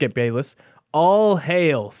Sir Skip Bayless. All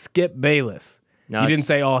hail Skip Bayless. No, you didn't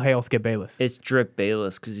say all hail Skip Bayless. It's Drip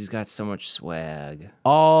Bayless because he's got so much swag.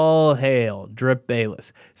 All hail Drip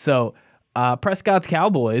Bayless. So Prescott's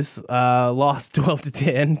Cowboys lost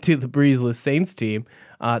 12-10 to the breezeless Saints team.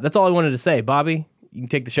 That's all I wanted to say. Bobby, you can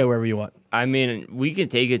take the show wherever you want. I mean, we can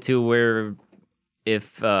take it to where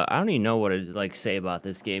if I don't even know what to like say about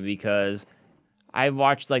this game because I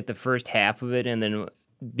watched like the first half of it and then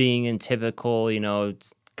being in typical,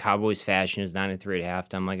 Cowboys fashion is 9-3 at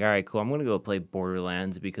halftime. I'm like, all right, cool. I'm going to go play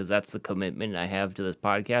Borderlands because that's the commitment I have to this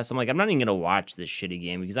podcast. I'm like, I'm not even going to watch this shitty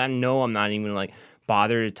game because I know I'm not even going to like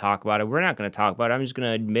bother to talk about it. We're not going to talk about it. I'm just going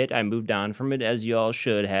to admit I moved on from it as you all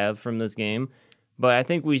should have from this game. But I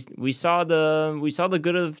think we saw the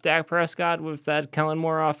good of Dak Prescott with that Kellen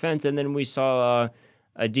Moore offense, and then we saw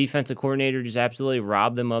a defensive coordinator just absolutely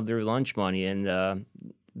rob them of their lunch money. And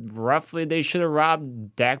roughly they should have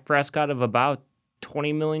robbed Dak Prescott of about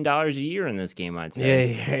 $20 million a year in this game, I'd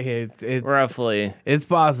say. Yeah, it's roughly. It's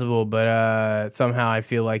possible, but somehow I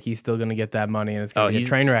feel like he's still going to get that money, and it's going to be a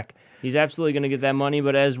train wreck. He's absolutely going to get that money,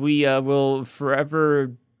 but as we will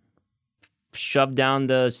forever shoved down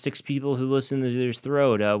the 6 people who listen to their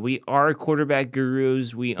throat. We are quarterback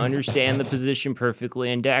gurus. We understand the position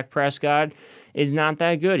perfectly, and Dak Prescott is not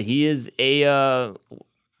that good. He is a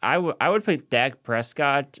I would put Dak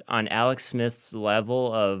Prescott on Alex Smith's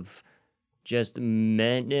level of just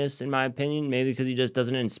madness, in my opinion, maybe because he just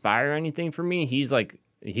doesn't inspire anything for me. He's like,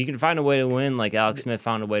 he can find a way to win like Alex Smith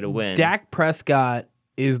found a way to win. Dak Prescott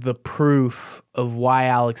is the proof of why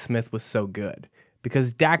Alex Smith was so good.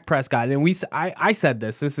 Because Dak Prescott, and I said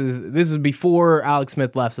this is before Alex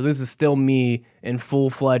Smith left, so this is still me in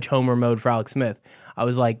full-fledged homer mode for Alex Smith. I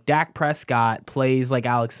was like, Dak Prescott plays like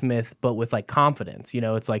Alex Smith, but with like confidence.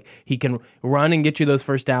 It's like he can run and get you those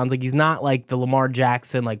first downs. Like he's not like the Lamar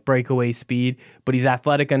Jackson like breakaway speed, but he's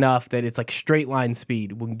athletic enough that it's like straight line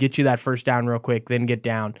speed. We can get you that first down real quick, then get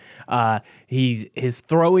down. His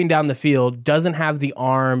throwing down the field doesn't have the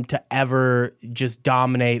arm to ever just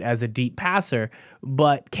dominate as a deep passer,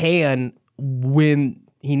 but can, when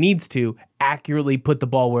he needs to, accurately put the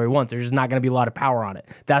ball where he wants. There's just not going to be a lot of power on it.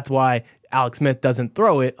 That's why Alex Smith doesn't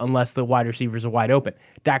throw it unless the wide receivers are wide open.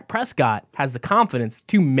 Dak Prescott has the confidence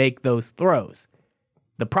to make those throws.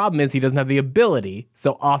 The problem is he doesn't have the ability,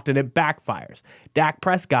 so often it backfires. Dak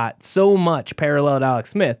Prescott so much paralleled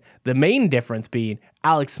Alex Smith, the main difference being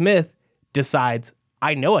Alex Smith decides,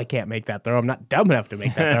 I know I can't make that throw. I'm not dumb enough to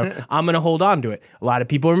make that throw. I'm going to hold on to it. A lot of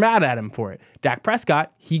people are mad at him for it. Dak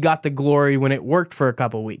Prescott, he got the glory when it worked for a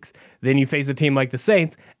couple weeks. Then you face a team like the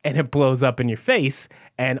Saints, and it blows up in your face,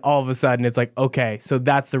 and all of a sudden it's like, okay, so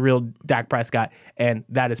that's the real Dak Prescott, and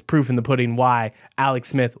that is proof in the pudding why Alex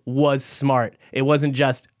Smith was smart. It wasn't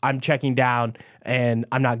just, I'm checking down, and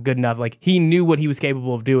I'm not good enough. Like, he knew what he was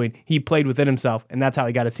capable of doing. He played within himself, and that's how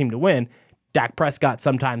he got his team to win. Dak Prescott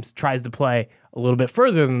sometimes tries to play a little bit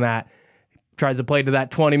further than that, tries to play to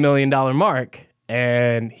that $20 million mark,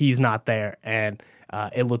 and he's not there, and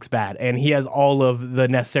it looks bad. And he has all of the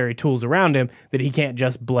necessary tools around him that he can't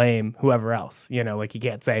just blame whoever else. Like he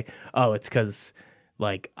can't say, oh, it's because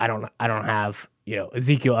like I don't have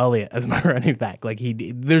Ezekiel Elliott as my running back. Like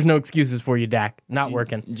there's no excuses for you, Dak. Not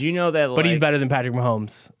working. Do you know that? But he's better than Patrick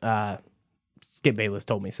Mahomes. Skip Bayless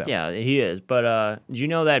told me so. Yeah, he is. But do you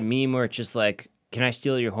know that meme where it's just like, can I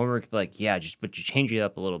steal your homework? Like, yeah, but you change it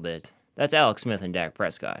up a little bit. That's Alex Smith and Dak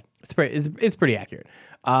Prescott. It's pretty accurate.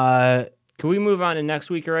 Can we move on to next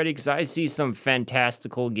week already? Because I see some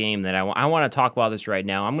fantastical game that I want to talk about this right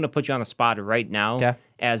now. I'm going to put you on the spot right now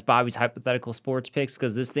as Bobby's hypothetical sports picks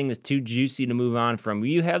because this thing is too juicy to move on from.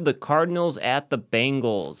 You have the Cardinals at the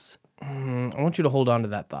Bengals. I want you to hold on to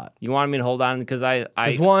that thought. You want me to hold on? Because I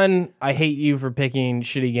hate you for picking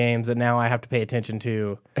shitty games that now I have to pay attention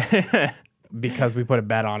to because we put a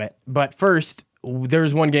bet on it. But first,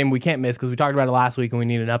 there's one game we can't miss because we talked about it last week and we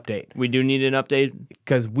need an update. We do need an update?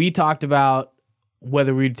 Because we talked about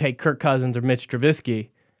whether we'd take Kirk Cousins or Mitch Trubisky.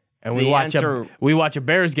 And we watch a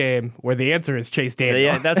Bears game where the answer is Chase Daniel.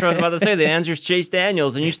 Yeah, that's what I was about to say. The answer is Chase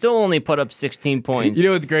Daniels, and you still only put up 16 points. You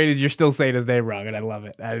know what's great is you're still saying his name wrong, and I love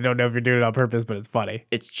it. I don't know if you're doing it on purpose, but it's funny.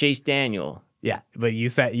 It's Chase Daniel. Yeah, but you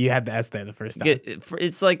said you had the S there the first time.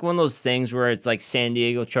 It's like one of those things where it's like San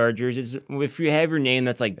Diego Chargers. If you have your name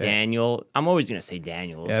that's like Daniel, I'm always going to say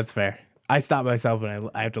Daniels. Yeah, that's fair. I stop myself and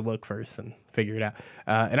I have to look first and figure it out.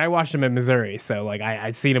 And I watched him in Missouri, so like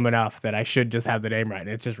I've seen him enough that I should just have the name right. And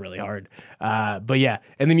it's just really hard. But yeah,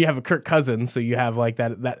 and then you have a Kirk Cousins, so you have like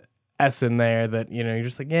that S in there that you're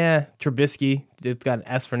just like Trubisky. It's got an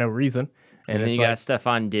S for no reason. And then you got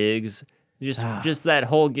Stephon Diggs. Just that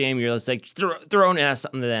whole game, you're just like throw an S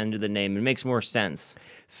on the end of the name. It makes more sense.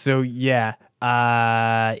 So yeah,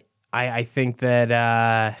 I think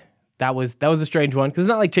that. That was a strange one because it's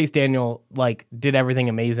not like Chase Daniel like did everything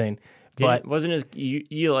amazing, but wasn't his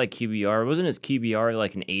you like QBR? Wasn't his QBR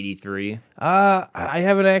like an 83? I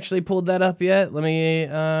haven't actually pulled that up yet. Let me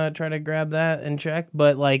try to grab that and check.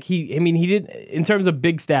 But like he did in terms of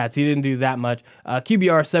big stats, he didn't do that much.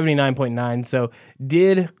 QBR 79.9, so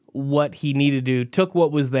did what he needed to do, took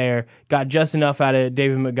what was there, got just enough out of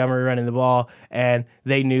David Montgomery running the ball, and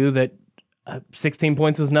they knew that 16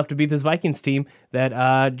 points was enough to beat this Vikings team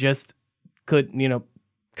that just could,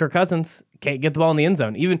 Kirk Cousins can't get the ball in the end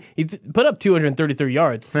zone. Even he put up 233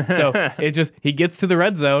 yards. So he gets to the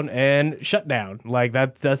red zone and shut down. Like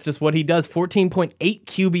that's just what he does. 14.8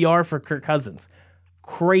 QBR for Kirk Cousins.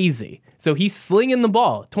 Crazy. So he's slinging the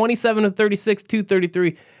ball. 27 of 36,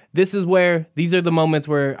 233. These are the moments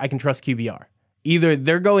where I can trust QBR. Either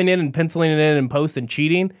they're going in and penciling it in and post and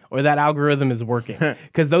cheating, or that algorithm is working.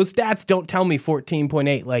 Because those stats don't tell me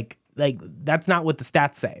 14.8. Like that's not what the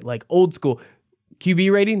stats say. Like old school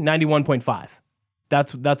QB rating, 91.5.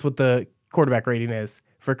 That's what the quarterback rating is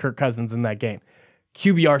for Kirk Cousins in that game.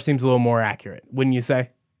 QBR seems a little more accurate, wouldn't you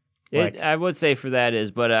say? I would say for that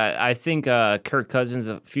is, but I think Kirk Cousins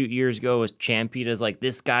a few years ago was championed as like,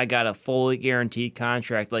 this guy got a fully guaranteed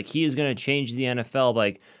contract. Like, he is going to change the NFL.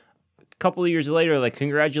 Like, a couple of years later, like,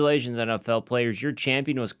 congratulations, NFL players. Your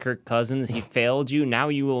champion was Kirk Cousins. He failed you. Now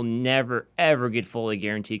you will never, ever get fully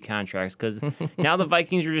guaranteed contracts because now the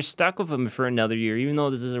Vikings are just stuck with him for another year, even though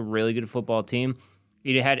this is a really good football team.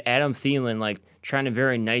 You had Adam Thielen, like, trying to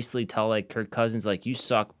very nicely tell, like, Kirk Cousins, like, you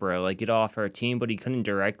suck, bro. Like, get off our team. But he couldn't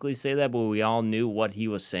directly say that, but we all knew what he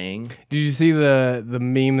was saying. Did you see the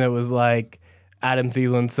meme that was like, Adam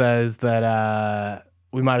Thielen says that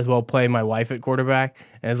we might as well play my wife at quarterback?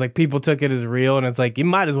 And it's like, people took it as real, and it's like, it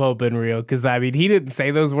might as well have been real. Because, I mean, he didn't say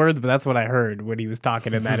those words, but that's what I heard when he was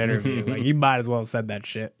talking in that interview. Like, he might as well have said that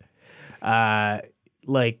shit.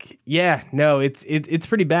 Like, yeah, no, it's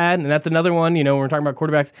pretty bad. And that's another one, when we're talking about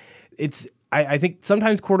quarterbacks, I think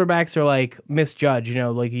sometimes quarterbacks are like misjudged,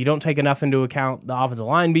 like you don't take enough into account the offensive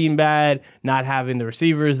line being bad, not having the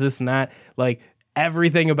receivers, this and that. Like,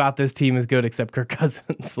 everything about this team is good except Kirk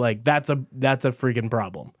Cousins. Like, that's a freaking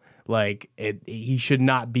problem. Like, he should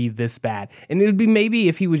not be this bad. And it would be maybe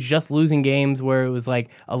if he was just losing games where it was like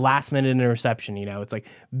a last-minute interception, It's like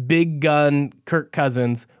big gun Kirk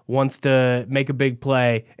Cousins wants to make a big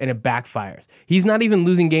play and it backfires. He's not even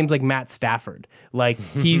losing games like Matt Stafford. Like,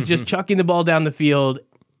 he's just chucking the ball down the field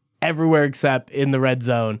everywhere except in the red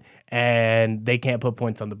zone, and they can't put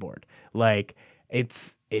points on the board. Like,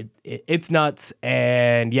 it's nuts,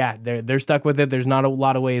 and yeah, they're stuck with it. There's not a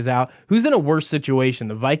lot of ways out. Who's in a worse situation,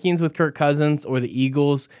 the Vikings with Kirk Cousins or the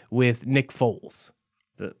Eagles with Nick Foles?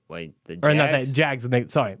 The Jags? Or not that, Jags with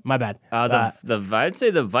Nick. Sorry, my bad. I'd say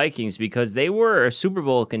the Vikings, because they were a Super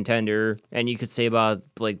Bowl contender, and you could say about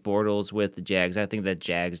Blake Bortles with the Jags. I think that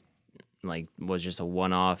Jags was just a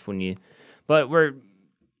one-off God,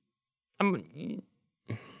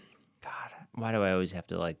 why do I always have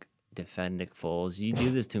to defend Nick Foles? You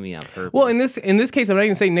do this to me on purpose. Well, in this case, I'm not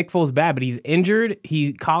even saying Nick Foles bad, but he's injured.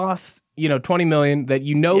 He costs $20 million that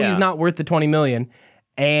he's not worth the $20 million,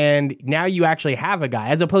 and now you actually have a guy,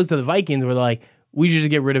 as opposed to the Vikings where they're like, we should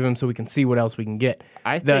just get rid of him so we can see what else we can get.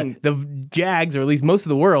 I think the Jags, or at least most of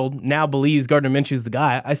the world, now believes Gardner Minshew's the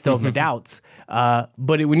guy. I still have my doubts,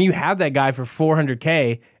 but when you have that guy for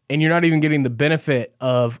 $400K. And you're not even getting the benefit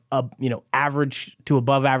of average to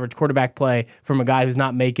above average quarterback play from a guy who's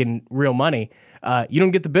not making real money. You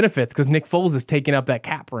don't get the benefits because Nick Foles is taking up that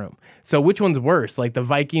cap room. So which one's worse? Like the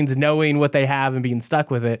Vikings knowing what they have and being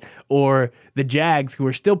stuck with it, or the Jags who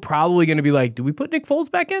are still probably going to be like, do we put Nick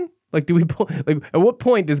Foles back in? Like, do we pull? Like, at what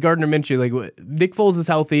point does Gardner Minshew, Nick Foles is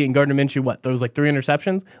healthy and Gardner Minshew, throws 3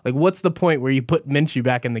 interceptions? Like, what's the point where you put Minshew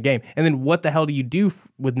back in the game? And then what the hell do you do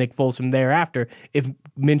with Nick Foles from thereafter if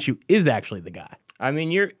Minshew is actually the guy? I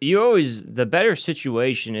mean, you always, the better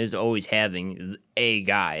situation is always having a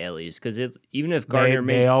guy at least, because even if Gardner Minshew,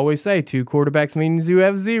 they always say 2 quarterbacks means you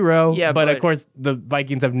have 0. Yeah, but of course the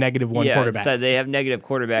Vikings have -1 quarterbacks. So they have negative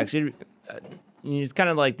quarterbacks. It's kind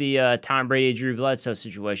of like the Tom Brady, Drew Bledsoe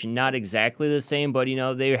situation. Not exactly the same, but,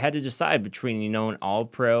 they had to decide between, an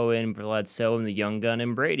all-pro and Bledsoe and the young gun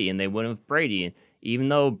and Brady, and they went with Brady. And even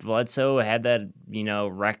though Bledsoe had that,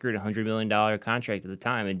 record $100 million contract at the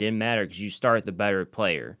time, it didn't matter because you start the better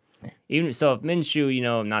player. Even so, if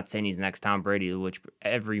Minshew, I'm not saying he's next Tom Brady, which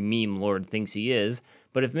every meme lord thinks he is,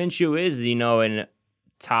 but if Minshew is, in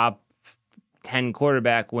top 10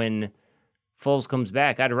 quarterback when Foles comes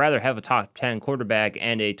back, I'd rather have a top 10 quarterback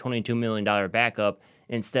and a $22 million backup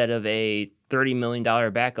instead of a $30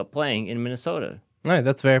 million backup playing in Minnesota. All right,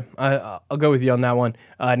 that's fair. I'll go with you on that one.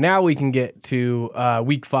 Now we can get to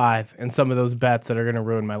week 5 and some of those bets that are going to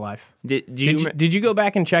ruin my life. Did you go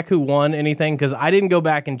back and check who won anything? Because I didn't go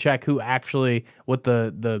back and check what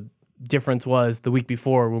the difference was the week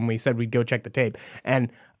before when we said we'd go check the tape.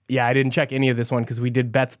 And yeah, I didn't check any of this one because we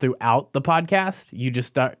did bets throughout the podcast. You just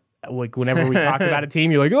start... whenever we talk about a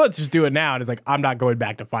team, you're like, oh, let's just do it now. And it's like, I'm not going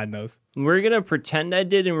back to find those. We're going to pretend I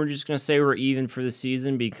did, and we're just going to say we're even for the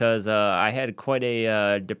season because I had quite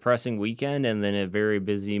a depressing weekend and then a very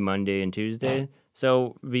busy Monday and Tuesday.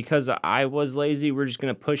 So because I was lazy, we're just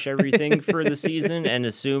going to push everything for the season and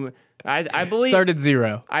assume I believe started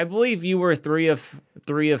 0. I believe you were 3 of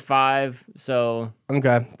 5. So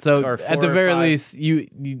okay. So at the very least, you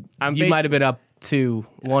might have been up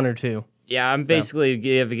 1 or 2. Yeah, I'm basically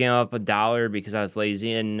giving up $1 because I was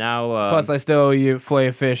lazy, and now... Plus, I still owe you fillet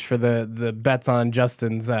of fish for the bets on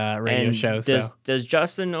Justin's radio show. Does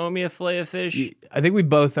Justin owe me a fillet of fish? I think we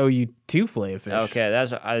both owe you 2 fillet of fish. Okay,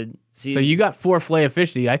 that's... See, so you got 4 fillet of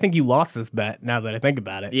fish to eat. I think you lost this bet now that I think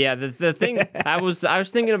about it. Yeah, the thing... I was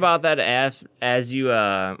thinking about that as you...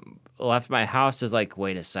 left my house, I was like,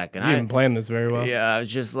 wait a second. You didn't plan this very well. Yeah, I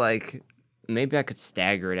was just like, maybe I could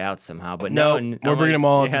stagger it out somehow. But No, no, we're bringing them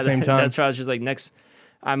all at the same time. That's why I was just like, next.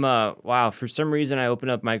 Wow, for some reason I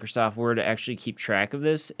opened up Microsoft Word to actually keep track of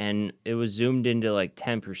this, and it was zoomed into like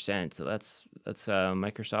 10%. So that's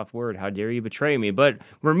Microsoft Word. How dare you betray me? But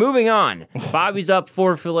we're moving on. Bobby's up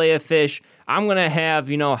for fillet of fish. I'm going to have,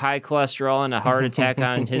 high cholesterol and a heart attack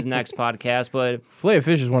on his next podcast. But Filet of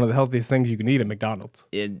fish is one of the healthiest things you can eat at McDonald's.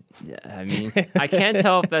 I can't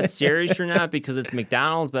tell if that's serious or not because it's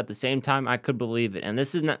McDonald's, but at the same time, I could believe it. And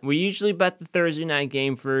this is not, we usually bet the Thursday night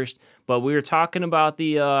game first, but we were talking about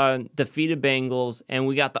the defeated Bengals, and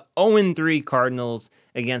we got the 0-3 Cardinals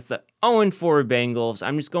against the 0-4 Bengals.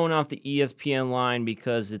 I'm just going off the ESPN line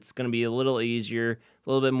because it's going to be a little easier, a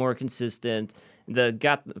little bit more consistent.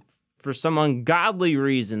 For some ungodly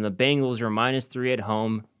reason, the Bengals are -3 at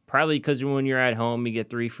home, probably because when you're at home, you get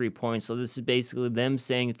 3 free points. So this is basically them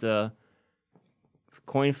saying it's a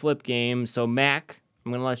coin flip game. So, Mac,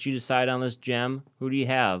 I'm going to let you decide on this gem. Who do you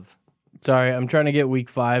have? Sorry, I'm trying to get week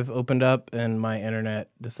 5 opened up, and my internet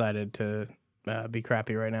decided to be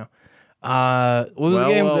crappy right now. What was the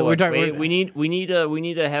game that we're talking about? We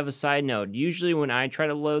need to have a side note. Usually when I try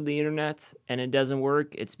to load the internet and it doesn't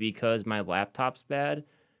work, it's because my laptop's bad.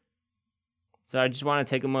 So I just want to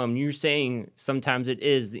take a moment. You're saying sometimes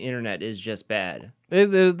the internet is just bad.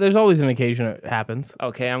 There's always an occasion it happens.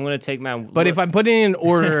 Okay, I'm going to take my... But if I'm putting in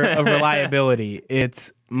order of reliability,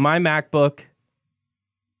 it's my MacBook,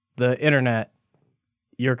 the internet,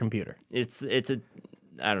 your computer. It's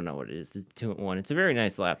I don't know what it is. It's 2-in-1. It's a very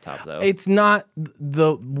nice laptop, though. It's not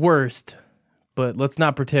the worst, but let's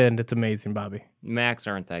not pretend it's amazing, Bobby. Macs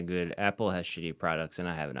aren't that good. Apple has shitty products, and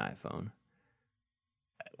I have an iPhone.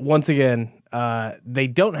 Once again, they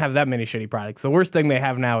don't have that many shitty products. The worst thing they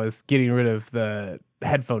have now is getting rid of the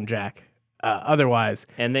headphone jack. Otherwise...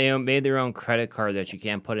 And they made their own credit card that you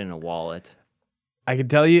can't put in a wallet. I can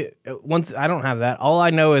tell you, once I don't have that. All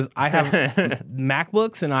I know is I have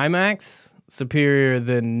MacBooks and iMacs superior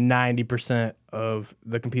than 90% of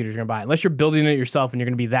the computers you're going to buy. Unless you're building it yourself and you're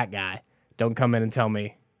going to be that guy. Don't come in and tell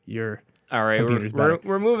me your computer's better.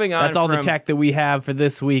 We're moving on. That's all the tech that we have for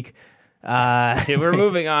this week. We're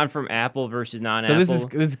moving on from Apple versus non-Apple. So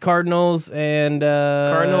this is Cardinals and...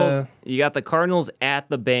 Cardinals. You got the Cardinals at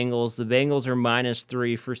the Bengals. The Bengals are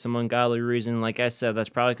 -3 for some ungodly reason. Like I said, that's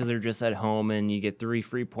probably because they're just at home and you get 3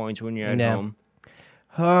 free points when you're at home.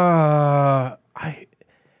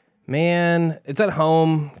 Man, it's at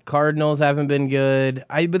home. Cardinals haven't been good.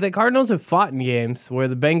 But the Cardinals have fought in games where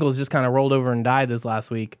the Bengals just kind of rolled over and died this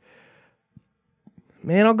last week.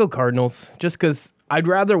 Man, I'll go Cardinals just because I'd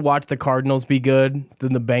rather watch the Cardinals be good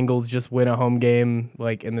than the Bengals just win a home game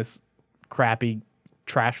like in this crappy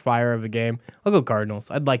trash fire of a game. I'll go Cardinals.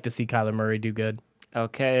 I'd like to see Kyler Murray do good.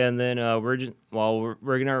 Okay, and then we're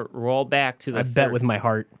gonna roll back to the. I bet with my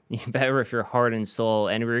heart. You bet with your heart and soul,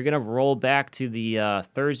 and we're gonna roll back to the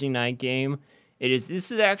Thursday night game. This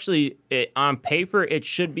is actually on paper it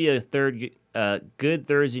should be a good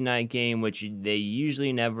Thursday night game, which they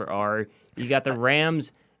usually never are. You got the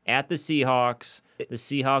Rams at the Seahawks. The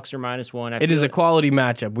Seahawks are -1. It is a quality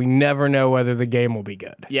matchup. We never know whether the game will be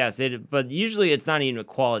good. Yes, but usually it's not even a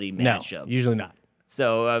quality matchup. No, usually not.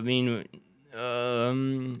 So I mean.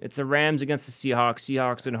 It's the Rams against the Seahawks.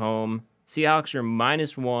 Seahawks at home. Seahawks are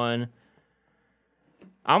 -1.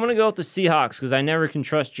 I'm going to go with the Seahawks because I never can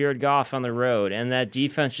trust Jared Goff on the road. And that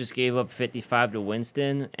defense just gave up 55 to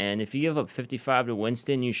Winston. And if you give up 55 to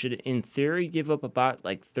Winston, you should, in theory, give up about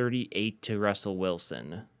like 38 to Russell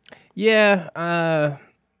Wilson. Yeah,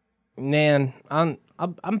 man,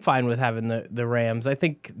 I'm fine with having the Rams. I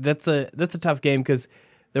think that's a tough game because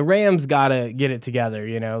the Rams got to get it together.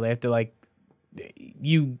 They have to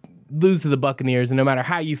you lose to the Buccaneers, and no matter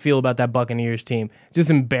how you feel about that Buccaneers team, just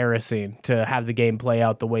embarrassing to have the game play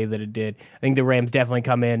out the way that it did. I think the Rams definitely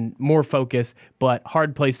come in more focused, but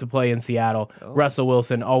hard place to play in Seattle. Oh. Russell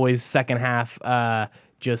Wilson, always second half,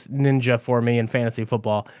 just ninja for me in fantasy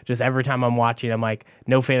football. Just every time I'm watching, I'm like,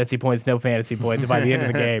 no fantasy points, no fantasy points. And by the end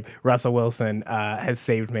of the game, Russell Wilson has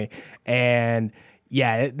saved me. And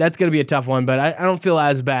yeah, that's going to be a tough one, but I don't feel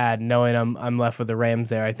as bad knowing I'm left with the Rams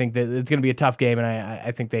there. I think that it's going to be a tough game, and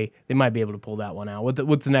I think they might be able to pull that one out.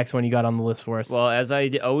 What's the next one you got on the list for us? Well, as I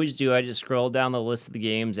always do, I just scroll down the list of the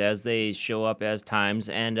games as they show up as times,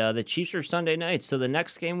 and the Chiefs are Sunday night, so the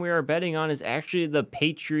next game we are betting on is actually the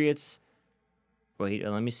Patriots. Wait,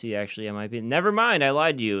 let me see. Actually, I might be. Never mind, I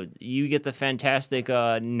lied to you. You get the fantastic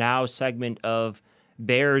now segment of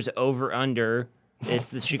Bears over-under.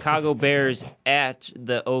 It's the Chicago Bears at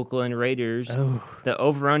the Oakland Raiders. The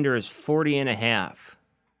over-under is 40.5.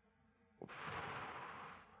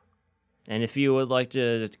 And if you would like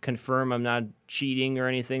to confirm I'm not cheating or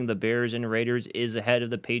anything, the Bears and Raiders is ahead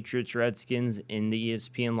of the Patriots Redskins in the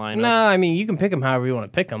ESPN lineup. No, I mean, you can pick them however you want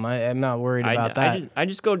to pick them. I'm not worried about that. I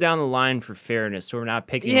just go down the line for fairness, so we're not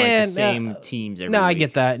picking the same teams every week. I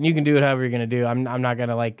get that. And you can do it however you're going to do. I'm not going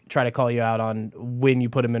to like try to call you out on when you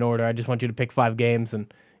put them in order. I just want you to pick 5 games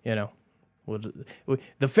and,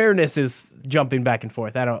 the fairness is jumping back and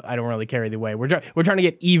forth. I don't really care either way. We're trying to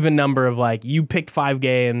get even number of like you picked 5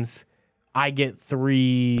 games, I get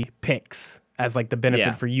 3 picks as like the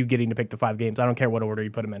benefit for you getting to pick the 5 games. I don't care what order you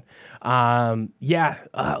put them in.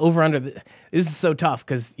 Over under. This is so tough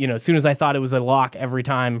because as soon as I thought it was a lock every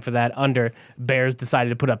time for that under, Bears decided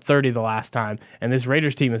to put up 30 the last time, and this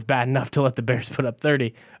Raiders team is bad enough to let the Bears put up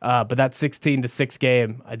 30. But that 16-6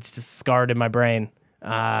 game, it's just scarred in my brain.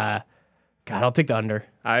 God, I'll take the under.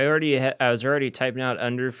 I was already typing out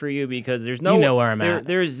under for you because there's no. You know where I'm at.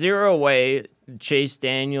 There's zero way Chase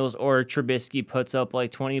Daniels or Trubisky puts up like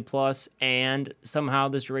 20 plus, and somehow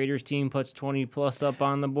this Raiders team puts 20 plus up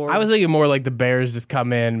on the board. I was thinking more like the Bears just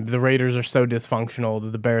come in. The Raiders are so dysfunctional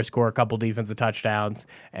that the Bears score a couple defensive touchdowns,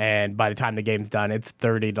 and by the time the game's done, it's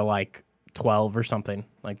 30 to like 12 or something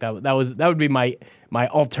like that. That would be my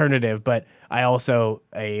alternative, but I also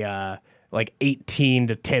like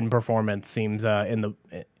 18-10 performance seems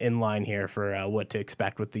in line here for what to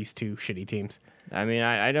expect with these two shitty teams. I mean,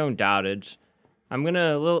 I don't doubt it. I'm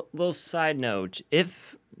gonna little side note.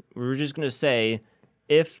 If we're just gonna say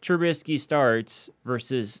if Trubisky starts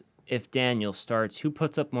versus if Daniel starts, who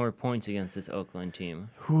puts up more points against this Oakland team?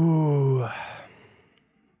 Ooh.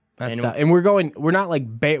 That's tough. And we're not like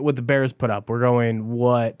what the Bears put up. We're going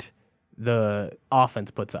what the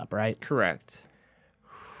offense puts up, right? Correct.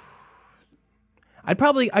 I'd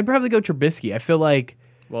probably go Trubisky. I feel like.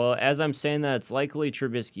 Well, as I'm saying that, it's likely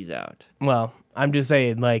Trubisky's out. Well, I'm just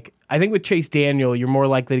saying, like, I think with Chase Daniel, you're more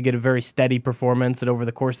likely to get a very steady performance that over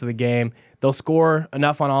the course of the game, they'll score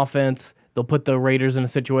enough on offense. They'll put the Raiders in a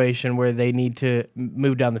situation where they need to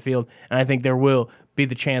move down the field. And I think there will be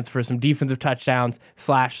the chance for some defensive touchdowns /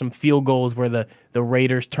 some field goals where the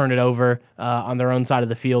Raiders turn it over on their own side of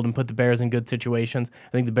the field and put the Bears in good situations.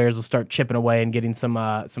 I think the Bears will start chipping away and getting some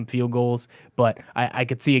field goals. But I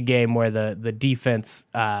could see a game where the defense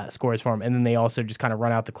scores for them, and then they also just kind of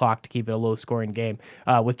run out the clock to keep it a low-scoring game.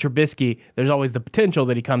 With Trubisky, there's always the potential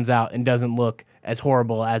that he comes out and doesn't look as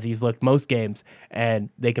horrible as he's looked most games, and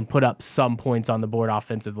they can put up some points on the board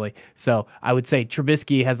offensively. So I would say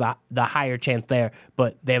Trubisky has the higher chance there,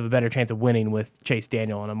 but they have a better chance of winning with Chase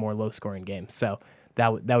Daniel in a more low-scoring game. So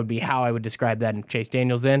that would be how I would describe that. And Chase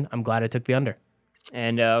Daniel's in. I'm glad I took the under.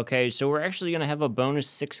 And okay, so we're actually gonna have a bonus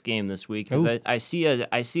 6 game this week because I see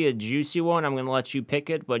a juicy one. I'm gonna let you pick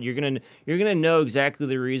it, but you're gonna know exactly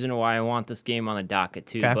the reason why I want this game on the docket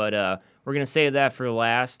too. Okay. But we're gonna save that for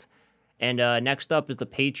last. And next up is the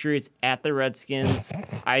Patriots at the Redskins.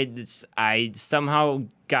 I somehow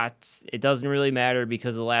got it. Doesn't really matter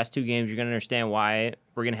because the last 2 games you're gonna understand why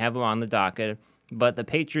we're gonna have them on the docket. But the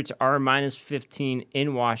Patriots are minus 15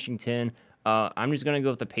 in Washington. I'm just gonna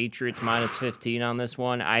go with the Patriots minus 15 on this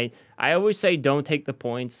one. I always say don't take the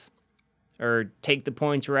points, or take the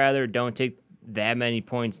points rather. Don't take that many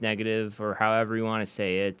points negative, or however you want to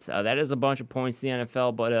say it. That is a bunch of points in the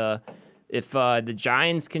NFL, but if the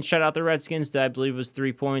Giants can shut out the Redskins, that I believe was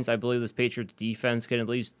 3 points. I believe this Patriots defense can at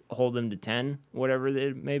least hold them to 10, whatever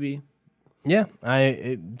it may be. Yeah,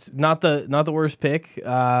 it's not the worst pick.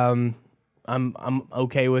 I'm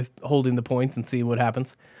okay with holding the points and seeing what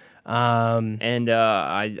happens. I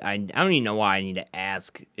don't even know why I need to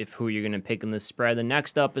ask if who you're going to pick in this spread. The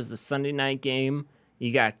next up is the Sunday night game.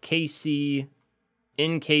 You got KC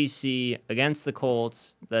in KC against the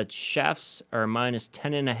Colts. The Chiefs are minus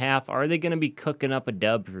 10.5. Are they going to be cooking up a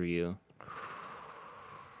dub for you?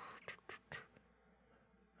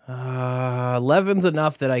 11's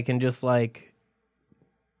enough that I can just like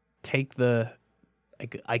take the.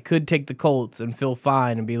 I could take the Colts and feel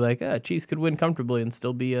fine and be like, Chiefs could win comfortably and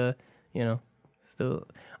still be still.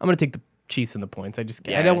 I'm gonna take the Chiefs and the points. I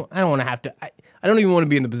don't want to have to. I don't even want to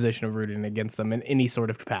be in the position of rooting against them in any sort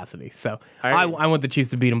of capacity. So I want the Chiefs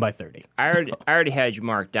to beat them by 30. I already had you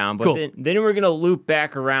marked down, but cool. then we're gonna loop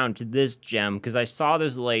back around to this gem because I saw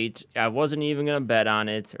this late. I wasn't even gonna bet on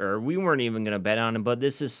it, or we weren't even gonna bet on it. But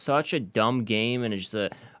this is such a dumb game, and it's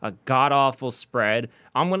just a god awful spread.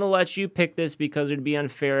 I'm gonna let you pick this because it'd be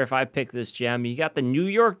unfair if I pick this gem. You got the New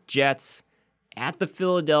York Jets at the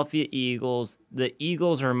Philadelphia Eagles. The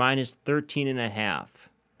Eagles are minus 13.5.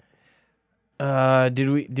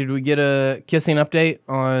 Did we get a kissing update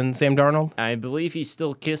on Sam Darnold? I believe he's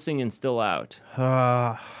still kissing and still out.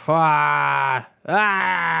 Why'd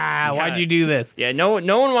you do this? Yeah, no one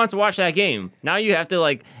wants to watch that game. Now you have to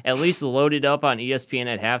like at least load it up on ESPN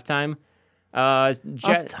at halftime. I'll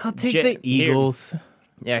take the Eagles.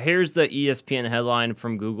 Here's the ESPN headline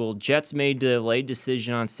from Google. Jets made delayed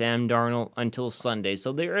decision on Sam Darnold until Sunday.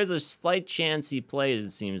 So there is a slight chance he plays,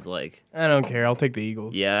 it seems like. I don't care. I'll take the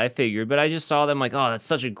Eagles. Yeah, I figured. But I just saw them like, oh, that's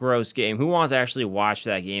such a gross game. Who wants to actually watch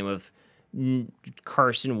that game of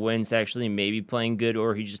Carson Wentz actually maybe playing good,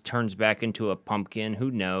 or he just turns back into a pumpkin?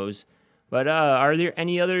 Who knows? But are there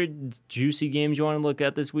any other juicy games you want to look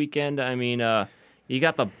at this weekend? I mean, you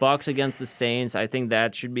got the Bucs against the Saints. I think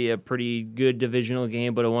that should be a pretty good divisional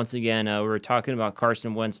game. But once again, we're talking about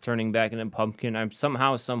Carson Wentz turning back into a pumpkin.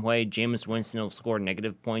 Somehow, some way, Jameis Winston will score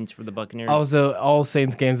negative points for the Buccaneers. Also, all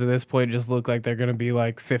Saints games at this point just look like they're going to be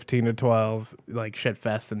like 15-12, like shit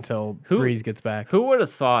fest until Breeze gets back. Who would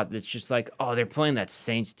have thought that's just like, oh, they're playing that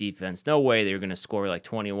Saints defense. No way they're going to score like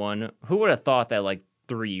 21. Who would have thought that like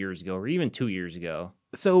 3 years ago or even 2 years ago?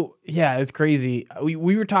 So, yeah, it's crazy. We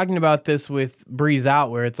were talking about this with Breeze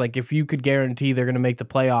out, where it's like if you could guarantee they're going to make the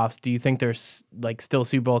playoffs, do you think they're like still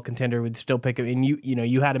Super Bowl contender, would still pick him? And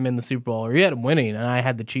you had him in the Super Bowl, or you had him winning, and I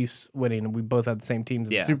had the Chiefs winning, and we both had the same teams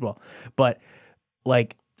in the Super Bowl. But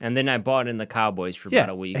like, and then I bought in the Cowboys for about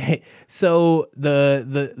a week. So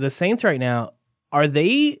the Saints right now, are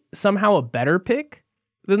they somehow a better pick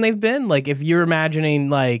than they've been? Like, if you're imagining,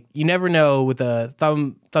 like, you never know with a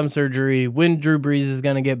thumb surgery when Drew Brees is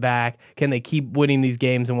going to get back. Can they keep winning these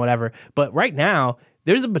games and whatever? But right now,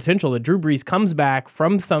 there's a potential that Drew Brees comes back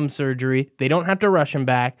from thumb surgery. They don't have to rush him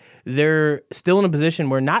back. They're still in a position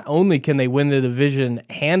where not only can they win the division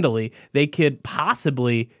handily, they could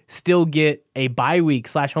possibly still get a bye week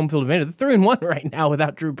 / home field advantage. They're 3-1 right now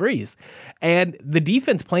without Drew Brees. And the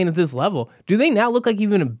defense playing at this level, do they now look like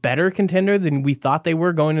even a better contender than we thought they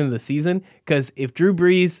were going into the season? Because if Drew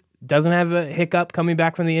Brees doesn't have a hiccup coming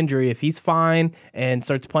back from the injury, if he's fine and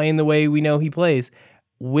starts playing the way we know he plays,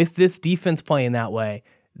 with this defense playing that way,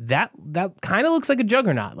 that kind of looks like a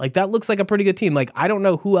juggernaut. Like, that looks like a pretty good team. Like, I don't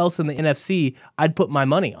know who else in the NFC I'd put my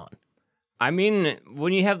money on. I mean,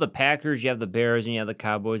 when you have the Packers, you have the Bears, and you have the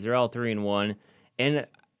Cowboys, they're all 3-1. And,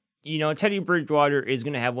 you know, Teddy Bridgewater is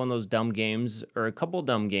going to have one of those dumb games, or a couple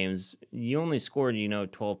dumb games. You only scored,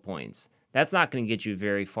 12 points. That's not going to get you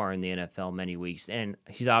very far in the NFL many weeks. And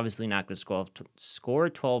he's obviously not going to score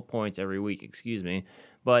 12 points every week,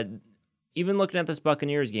 But even looking at this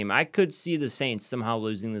Buccaneers game, I could see the Saints somehow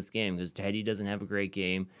losing this game because Teddy doesn't have a great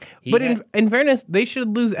game. But in fairness, they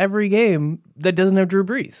should lose every game that doesn't have Drew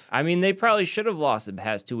Brees. I mean, they probably should have lost the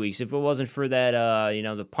past 2 weeks if it wasn't for that,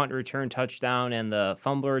 the punt return touchdown and the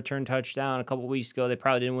fumble return touchdown a couple weeks ago. They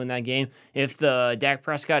probably didn't win that game. If the Dak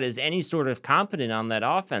Prescott is any sort of competent on that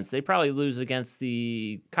offense, they probably lose against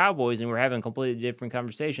the Cowboys, and we're having a completely different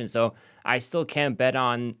conversation. So I still can't bet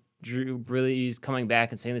on Drew Brees coming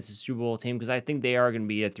back and saying this is a Super Bowl team because I think they are going to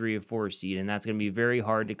be a 3 or 4 seed, and that's going to be very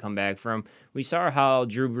hard to come back from. We saw how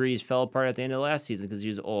Drew Brees fell apart at the end of last season because he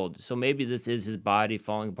was old. So maybe this is his body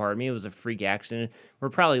falling apart. Maybe it was a freak accident. We're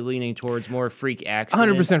probably leaning towards more freak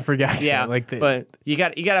accident. 100% freak accident. Yeah, but you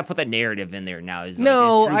got to put that narrative in there now. Is Drew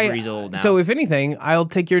Brees old now? So if anything, I'll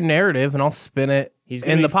take your narrative and I'll spin it. He's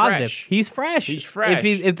in the positive. He's fresh. He's fresh.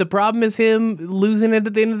 If the problem is him losing it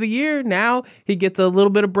at the end of the year, now he gets a little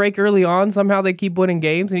bit of break early on. Somehow they keep winning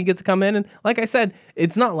games, and he gets to come in. And like I said,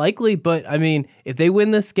 it's not likely, but I mean, if they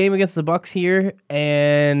win this game against the Bucs here,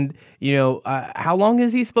 and how long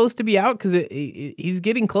is he supposed to be out? Because he's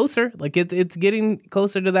getting closer. Like it's getting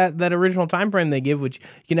closer to that original time frame they give, which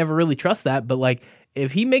you can never really trust that. But like,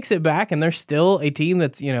 if he makes it back, and they're still a team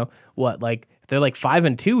that's they're like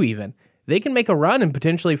 5-2 even. They can make a run and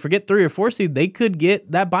potentially forget 3 or 4 seed. They could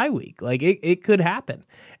get that bye week. Like it could happen.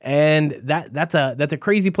 And that's a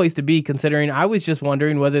crazy place to be, considering I was just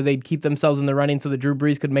wondering whether they'd keep themselves in the running so that Drew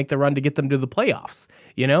Brees could make the run to get them to the playoffs,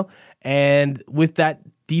 And with that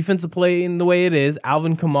defensive play in the way it is,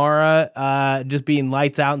 Alvin Kamara just being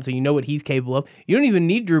lights out, and so you know what he's capable of. You don't even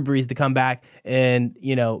need Drew Brees to come back and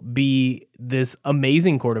be this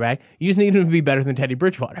amazing quarterback. You just need him to be better than Teddy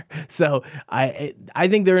Bridgewater. So I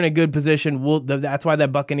think they're in a good position. That's why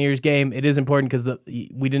that Buccaneers game, it is important because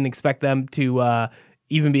we didn't expect them to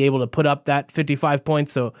even be able to put up that 55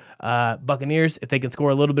 points. So Buccaneers, if they can score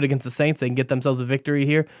a little bit against the Saints, they can get themselves a victory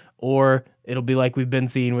here. Or it'll be like we've been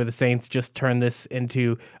seeing where the Saints just turn this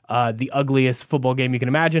into the ugliest football game you can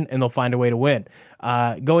imagine, and they'll find a way to win.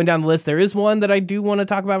 Going down the list, there is one that I do want to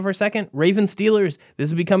talk about for a second. Ravens-Steelers. This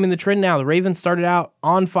is becoming the trend now. The Ravens started out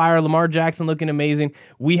on fire. Lamar Jackson looking amazing.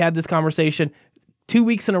 We had this conversation 2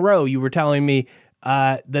 weeks in a row. You were telling me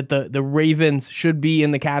that the Ravens should be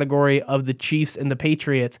in the category of the Chiefs and the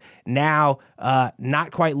Patriots. Now,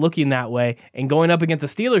 not quite looking that way. And going up against a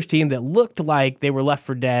Steelers team that looked like they were left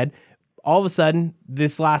for dead, all of a sudden,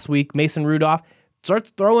 this last week, Mason Rudolph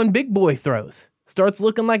starts throwing big boy throws. Starts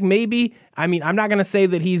looking like maybe, I'm not going to say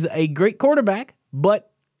that he's a great quarterback,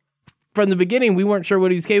 but from the beginning, we weren't sure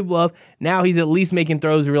what he was capable of. Now he's at least making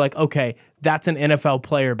throws. We're like, okay, that's an NFL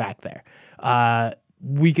player back there.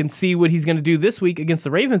 We can see what he's going to do this week against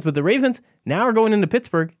the Ravens, but the Ravens now are going into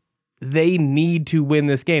Pittsburgh. They need to win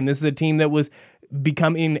this game. This is a team that was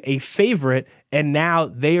becoming a favorite, and now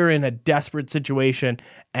they are in a desperate situation,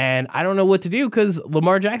 and I don't know what to do because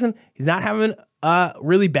Lamar Jackson, he's not having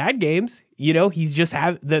really bad games. He's just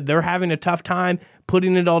they're having a tough time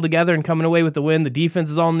putting it all together and coming away with the win. The defense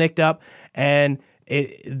is all nicked up, and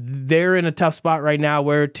they're in a tough spot right now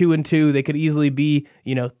where 2-2, they could easily be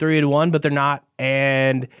 3-1, but they're not.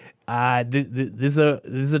 And this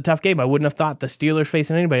is a tough game. I wouldn't have thought the Steelers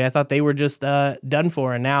facing anybody. I thought they were just done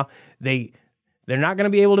for, and now they're not going to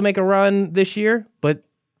be able to make a run this year. But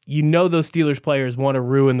those Steelers players want to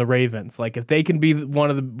ruin the Ravens. Like if they can be one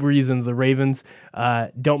of the reasons the Ravens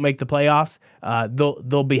don't make the playoffs,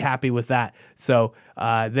 they'll be happy with that. So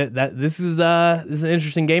this is an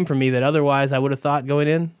interesting game for me that otherwise I would have thought going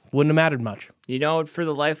in wouldn't have mattered much. For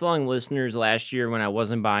the lifelong listeners last year when I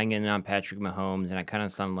wasn't buying in on Patrick Mahomes and I kind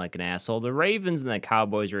of sounded like an asshole, the Ravens and the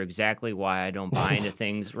Cowboys are exactly why I don't buy into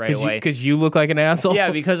things right away. Because you look like an asshole?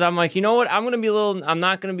 Yeah, because I'm like, you know what? I'm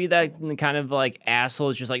not going to be that kind of like asshole.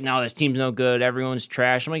 It's just like, no, this team's no good. Everyone's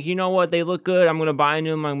trash. I'm like, you know what? They look good. I'm going to buy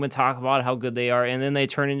into them. I'm going to talk about how good they are. And then they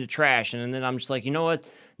turn into trash. And then I'm just like, you know what?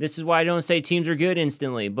 This is why I don't say teams are good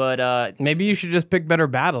instantly, but maybe you should just pick better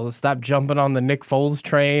battles. Stop jumping on the Nick Foles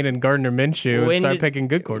train and Gardner Minshew and start picking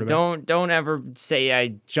good quarterbacks. Don't ever say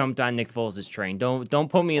I jumped on Nick Foles' train. Don't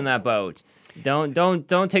put me in that boat. Don't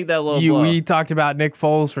take that low blow. We talked about Nick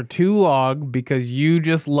Foles for too long because you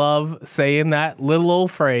just love saying that little old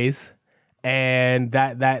phrase, and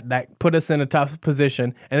that put us in a tough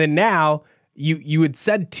position. And then now you had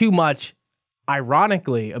said too much,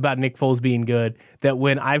 ironically, about Nick Foles being good, that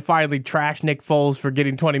when I finally trashed Nick Foles for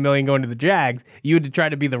getting $20 million going to the Jags, you had to try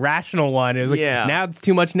to be the rational one. It was like, now it's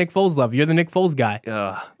too much Nick Foles love. You're the Nick Foles guy.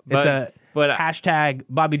 But hashtag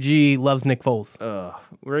Bobby G loves Nick Foles.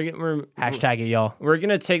 We're hashtag it, y'all. We're going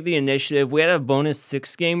to take the initiative. We had a bonus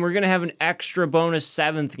 6th game. We're going to have an extra bonus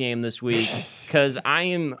 7th game this week because I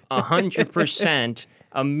am 100%.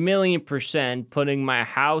 1,000,000% putting my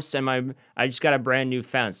house and I just got a brand new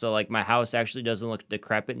fence. So like my house actually doesn't look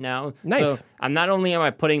decrepit now. Nice. So I'm not only am I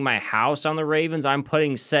putting my house on the Ravens, I'm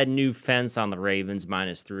putting said new fence on the Ravens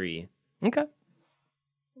 -3. Okay.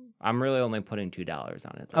 I'm really only putting $2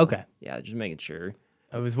 on it, though. Okay. Yeah, just making sure.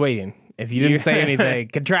 I was waiting. If you didn't say anything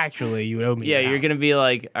contractually, you would owe me. Yeah, you're gonna be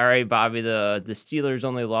like, all right, Bobby. The Steelers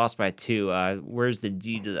only lost by 2. Where's the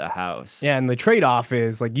deed to the house? Yeah, and the trade-off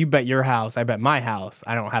is like you bet your house, I bet my house.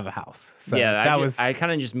 I don't have a house. So yeah, I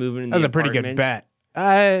kind of just moving. That was a pretty good bet.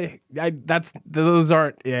 Those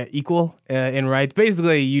aren't equal in rights.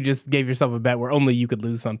 Basically, you just gave yourself a bet where only you could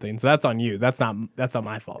lose something. So that's on you. That's not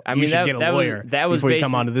my fault. You should get a lawyer before you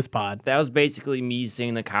come onto this pod. That was basically me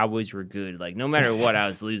saying the Cowboys were good. Like no matter what, I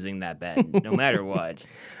was losing that bet. No matter what.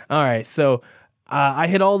 All right, so I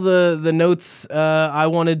hit all the notes I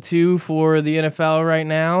wanted to for the NFL right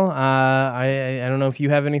now. I don't know if you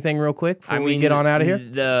have anything real quick before we get on out of here.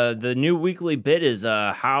 The new weekly bit is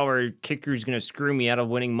how are kickers going to screw me out of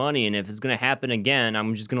winning money, and if it's going to happen again,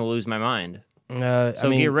 I'm just going to lose my mind.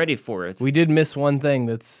 Get ready for it. We did miss one thing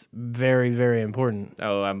that's very, very important.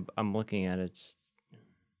 Oh, I'm looking at it.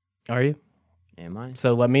 Are you? Am I?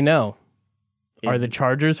 So let me know. Are the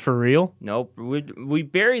Chargers for real? Nope. We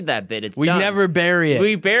buried that bit. It's we done. never bury it.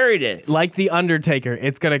 We buried it. Like the Undertaker,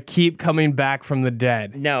 it's gonna keep coming back from the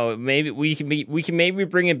dead. No, maybe we can maybe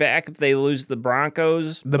bring it back if they lose the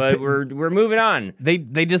Broncos. But we're moving on. They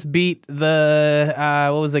just beat the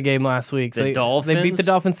what was the game last week? The Dolphins. They beat the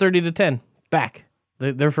Dolphins 30-10. Back.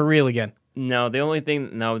 They're for real again. No, the only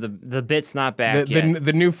thing, the bit's not back yet.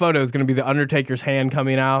 The new photo is going to be the Undertaker's hand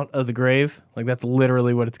coming out of the grave. Like, that's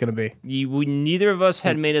literally what it's going to be. Neither of us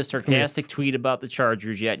had made a sarcastic tweet about the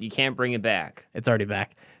Chargers yet. You can't bring it back. It's already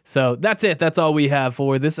back. So that's it. That's all we have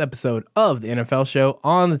for this episode of the NFL Show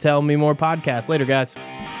on the Tell Me More podcast. Later, guys.